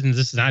 well, this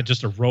is not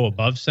just a row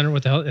above center.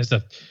 What the hell is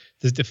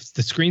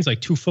the screen's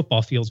like 2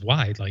 football fields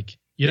wide. Like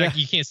you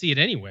can't see it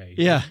anyway.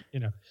 Yeah. You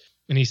know.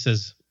 And he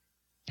says,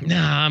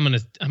 nah, I'm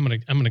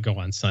gonna go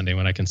on Sunday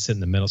when I can sit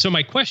in the middle. So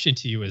my question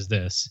to you is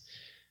this.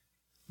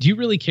 Do you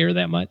really care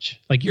that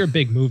much? Like you're a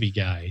big movie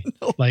guy.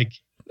 No.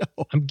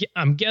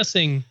 I'm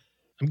guessing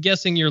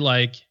you're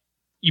like,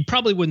 you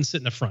probably wouldn't sit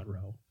in the front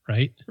row,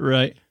 right?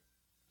 Right.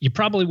 You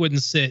probably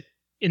wouldn't sit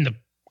in the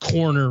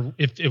corner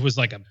if it was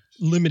like a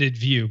limited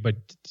view, but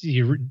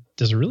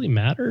does it really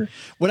matter?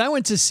 What I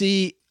went to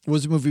see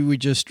was a movie we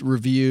just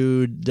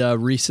reviewed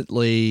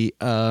recently.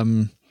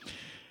 The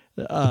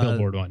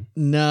Billboard one.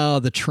 No,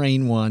 the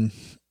train one.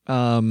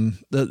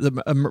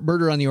 The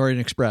Murder on the Orient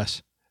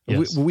Express.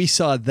 Yes. We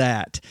saw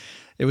that.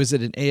 It was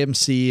at an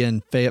AMC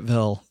in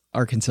Fayetteville,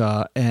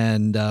 Arkansas,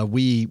 and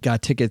we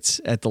got tickets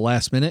at the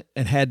last minute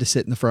and had to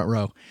sit in the front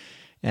row.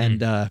 And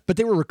but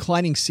they were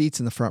reclining seats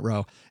in the front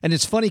row. And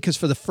it's funny because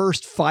for the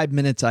first 5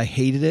 minutes I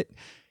hated it,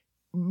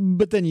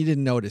 but then you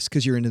didn't notice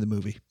because you're into the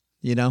movie,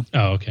 you know?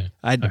 Oh, okay.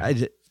 I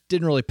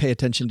didn't really pay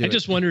attention to it. I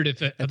just wondered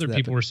if other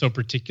people were so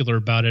particular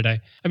about it.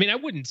 I mean, I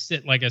wouldn't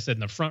sit, like I said,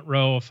 in the front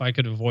row if I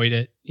could avoid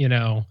it, you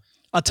know.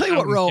 I'll tell you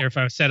what row. Care if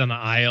I sat on the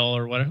aisle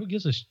or whatever. Who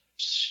gives a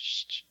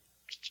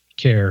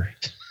care?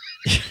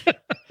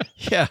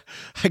 Yeah,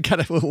 I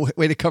got a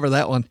way to cover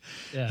that one.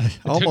 Yeah,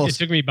 it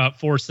took me about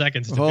 4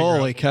 seconds to figure out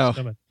Holy cow.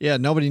 Yeah,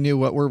 nobody knew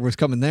what word was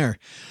coming there.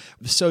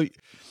 So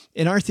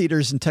in our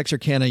theaters in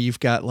Texarkana, you've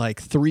got like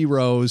 3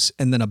 rows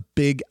and then a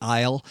big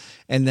aisle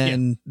and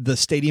then the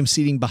stadium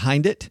seating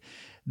behind it.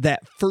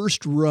 That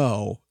first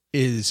row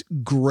is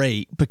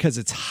great because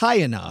it's high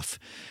enough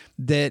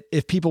that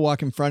if people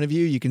walk in front of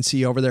you, you can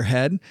see over their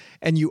head.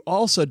 And you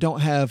also don't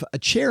have a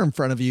chair in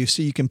front of you,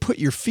 so you can put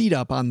your feet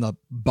up on the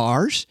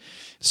bars.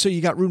 So you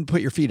got room to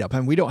put your feet up.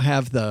 And we don't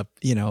have the,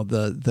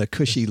 the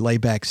cushy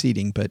layback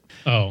seating, but.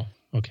 Oh,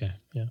 okay.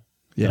 Yeah.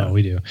 Yeah, no,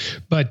 we do.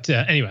 But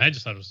anyway, I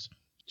just thought it was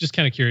just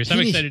kind of curious. I'm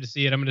excited to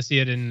see it. I'm going to see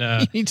it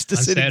on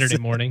Saturday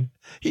morning.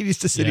 He needs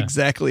to sit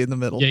exactly in the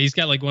middle. Yeah, he's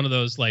got like one of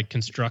those like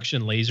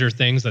construction laser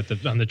things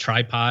that on the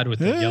tripod with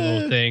the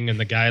yellow thing, and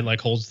the guy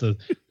like holds and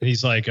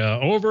he's like,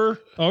 over,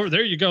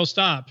 there you go,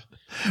 stop.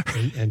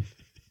 And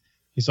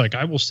he's like,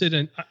 I will sit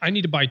in. I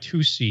need to buy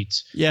 2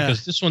 seats. Yeah,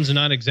 because this one's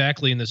not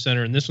exactly in the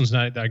center, and this one's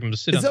not. I'm going to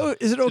sit. Is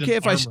it okay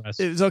if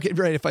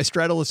if I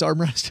straddle this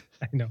armrest?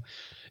 I know.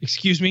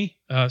 Excuse me,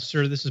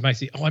 sir, this is my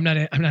seat. Oh, I'm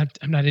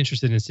not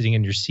interested in sitting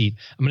in your seat.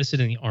 I'm going to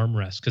sit in the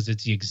armrest because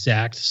it's the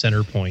exact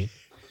center point.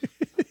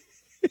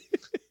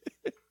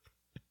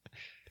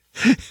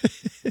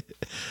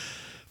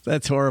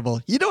 That's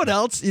horrible. You know what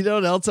else?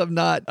 I'm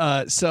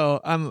not. So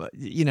I'm.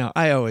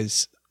 I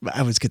always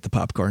get the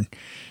popcorn.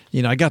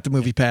 I got the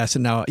movie pass,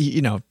 and now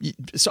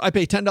so I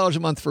pay $10 a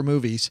month for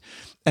movies,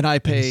 and I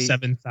pay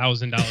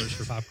 $7,000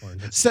 for popcorn.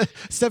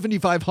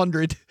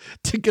 $7,500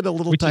 to get a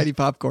little tiny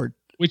popcorn.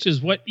 Which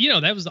is what,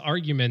 that was the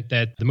argument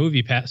that the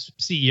Movie Pass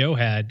CEO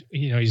had.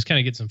 He's kind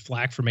of getting some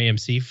flack from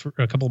AMC for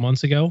a couple of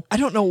months ago. I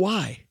don't know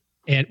why.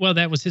 And well,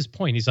 that was his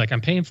point. He's like, I'm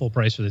paying full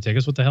price for the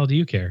tickets. What the hell do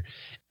you care?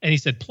 And he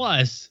said,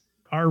 plus,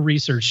 our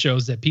research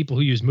shows that people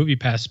who use Movie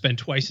Pass spend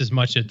twice as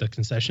much at the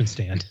concession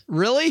stand.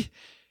 Really?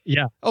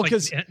 Yeah. Oh,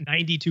 because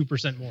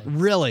 92% more.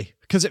 Really?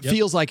 Because it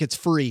feels like it's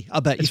free. I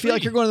bet you feel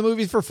like you're going to the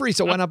movies for free.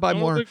 So why not buy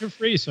more for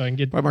free? So I can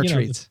get more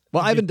treats.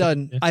 Well, I haven't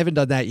done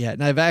that yet,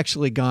 and I've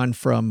actually gone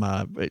from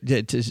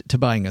to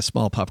buying a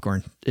small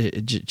popcorn.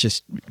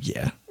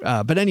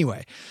 But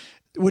anyway,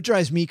 what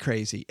drives me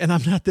crazy, and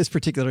I'm not this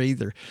particular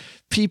either,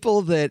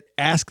 people that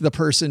ask the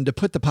person to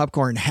put the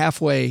popcorn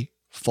halfway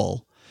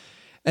full.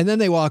 And then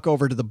they walk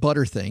over to the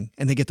butter thing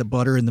and they get the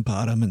butter in the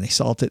bottom and they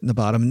salt it in the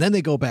bottom. And then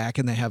they go back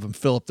and they have them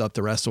filled up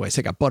the rest of the way.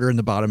 So they got butter in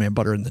the bottom and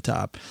butter in the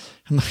top.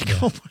 I'm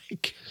like, oh my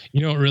God.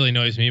 You know what really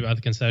annoys me about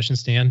the concession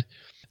stand?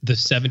 The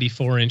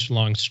 74-inch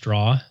long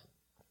straw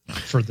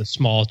for the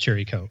small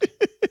cherry Coke.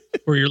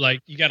 Where you're like,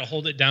 you got to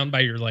hold it down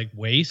by your like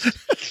waist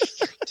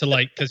to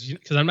like, because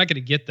I'm not going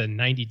to get the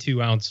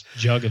 92-ounce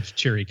jug of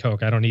cherry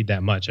Coke. I don't need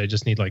that much. I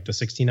just need like the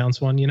 16-ounce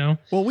one,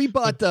 Well, we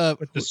bought but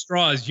the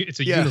straw it's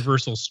a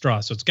universal straw,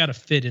 so it's got to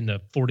fit in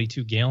the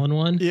 42-gallon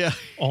one. Yeah.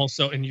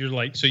 Also, and you're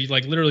like, so you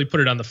like literally put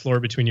it on the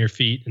floor between your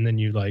feet, and then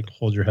you like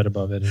hold your head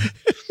above it. And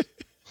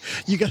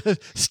you got to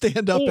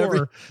stand up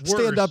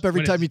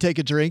every time you take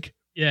a drink.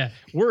 Yeah.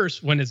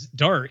 Worse when it's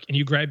dark and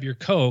you grab your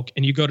Coke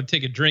and you go to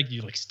take a drink,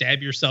 you like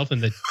stab yourself in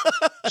the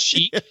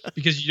cheek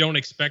because you don't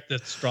expect the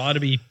straw to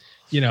be,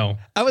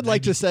 I would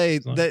like to say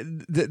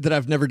that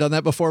I've never done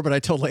that before, but I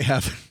totally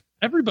have.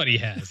 Everybody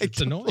has.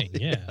 It's annoying.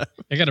 Yeah.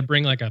 I got to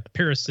bring like a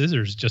pair of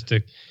scissors just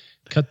to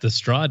cut the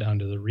straw down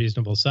to the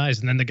reasonable size.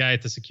 And then the guy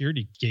at the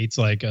security gate's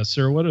like,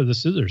 sir, what are the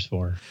scissors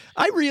for?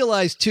 I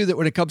realized too that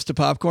when it comes to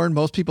popcorn,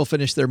 most people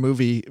finish their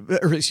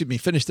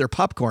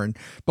popcorn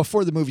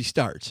before the movie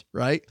starts,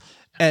 right?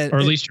 Or at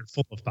least you're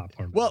full of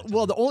popcorn.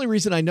 Well, the only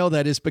reason I know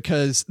that is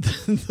because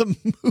the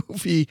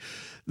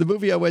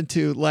movie I went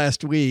to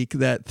last week,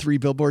 that 3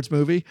 Billboards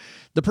movie,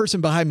 the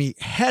person behind me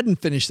hadn't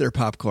finished their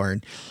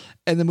popcorn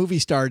and the movie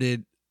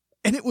started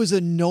and it was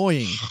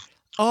annoying.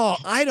 Oh,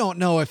 I don't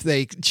know if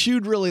they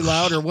chewed really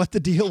loud or what the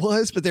deal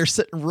was, but they're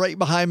sitting right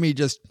behind me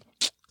just,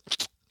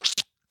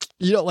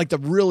 like the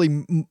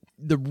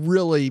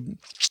really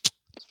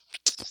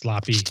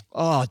sloppy.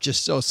 Oh,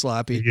 just so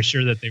sloppy. Are you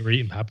sure that they were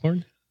eating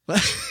popcorn?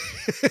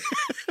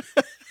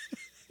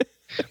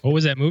 What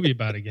was that movie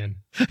about again?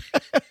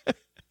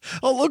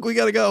 Oh, look, we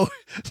got to go.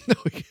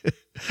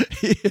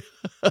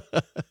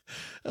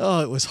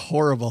 Oh, it was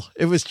horrible.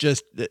 It was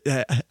just,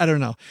 I don't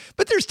know.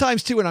 But there's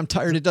times too when I'm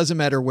tired. It doesn't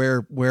matter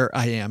where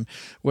I am,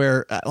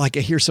 where like I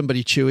hear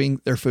somebody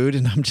chewing their food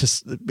and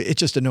it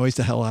just annoys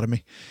the hell out of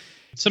me.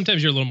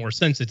 Sometimes you're a little more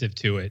sensitive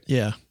to it.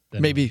 Yeah,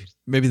 maybe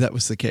that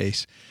was the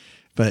case.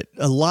 But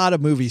a lot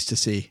of movies to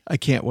see. I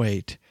can't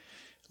wait.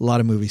 A lot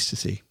of movies to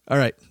see. All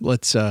right,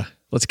 let's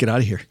get out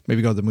of here.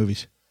 Maybe go to the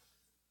movies.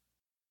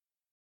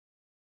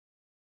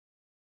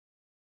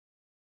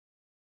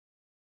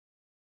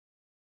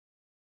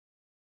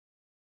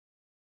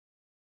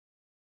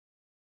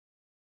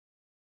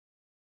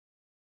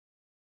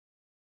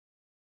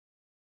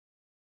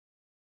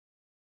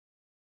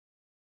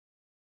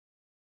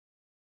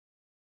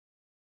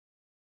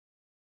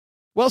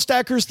 Well,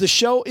 Stackers, the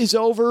show is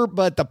over,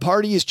 but the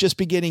party is just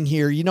beginning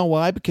here. You know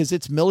why? Because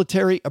it's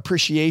Military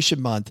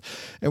Appreciation Month,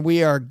 and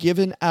we are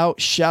giving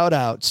out shout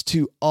outs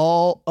to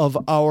all of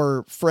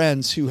our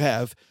friends who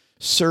have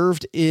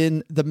served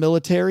in the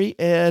military.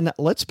 And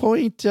let's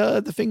point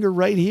the finger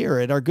right here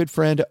at our good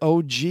friend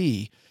OG,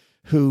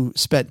 who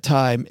spent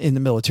time in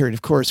the military. And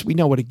of course, we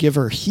know what a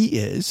giver he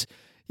is,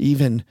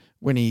 even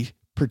when he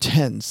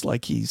pretends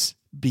like he's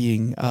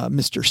being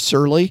Mr.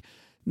 Surly.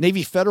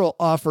 Navy Federal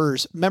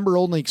offers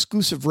member-only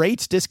exclusive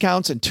rates,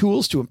 discounts, and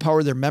tools to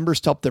empower their members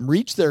to help them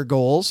reach their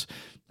goals.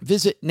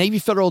 Visit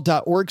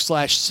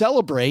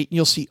NavyFederal.org/celebrate, and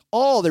you'll see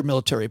all their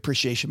Military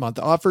Appreciation Month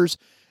offers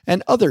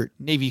and other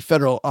Navy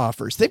Federal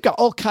offers. They've got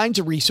all kinds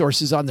of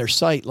resources on their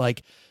site,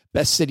 like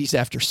best cities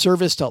after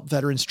service to help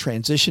veterans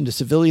transition to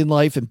civilian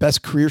life and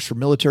best careers for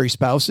military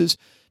spouses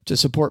to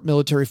support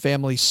military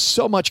families.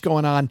 So much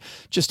going on.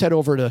 Just head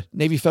over to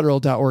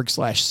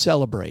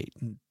NavyFederal.org/celebrate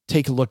and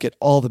take a look at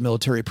all the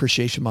Military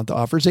Appreciation Month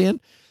offers and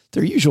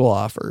their usual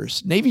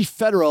offers. Navy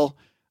Federal,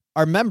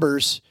 our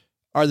members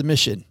are the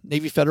mission.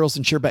 Navy Federal is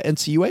insured by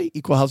NCUA,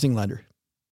 Equal Housing Lender.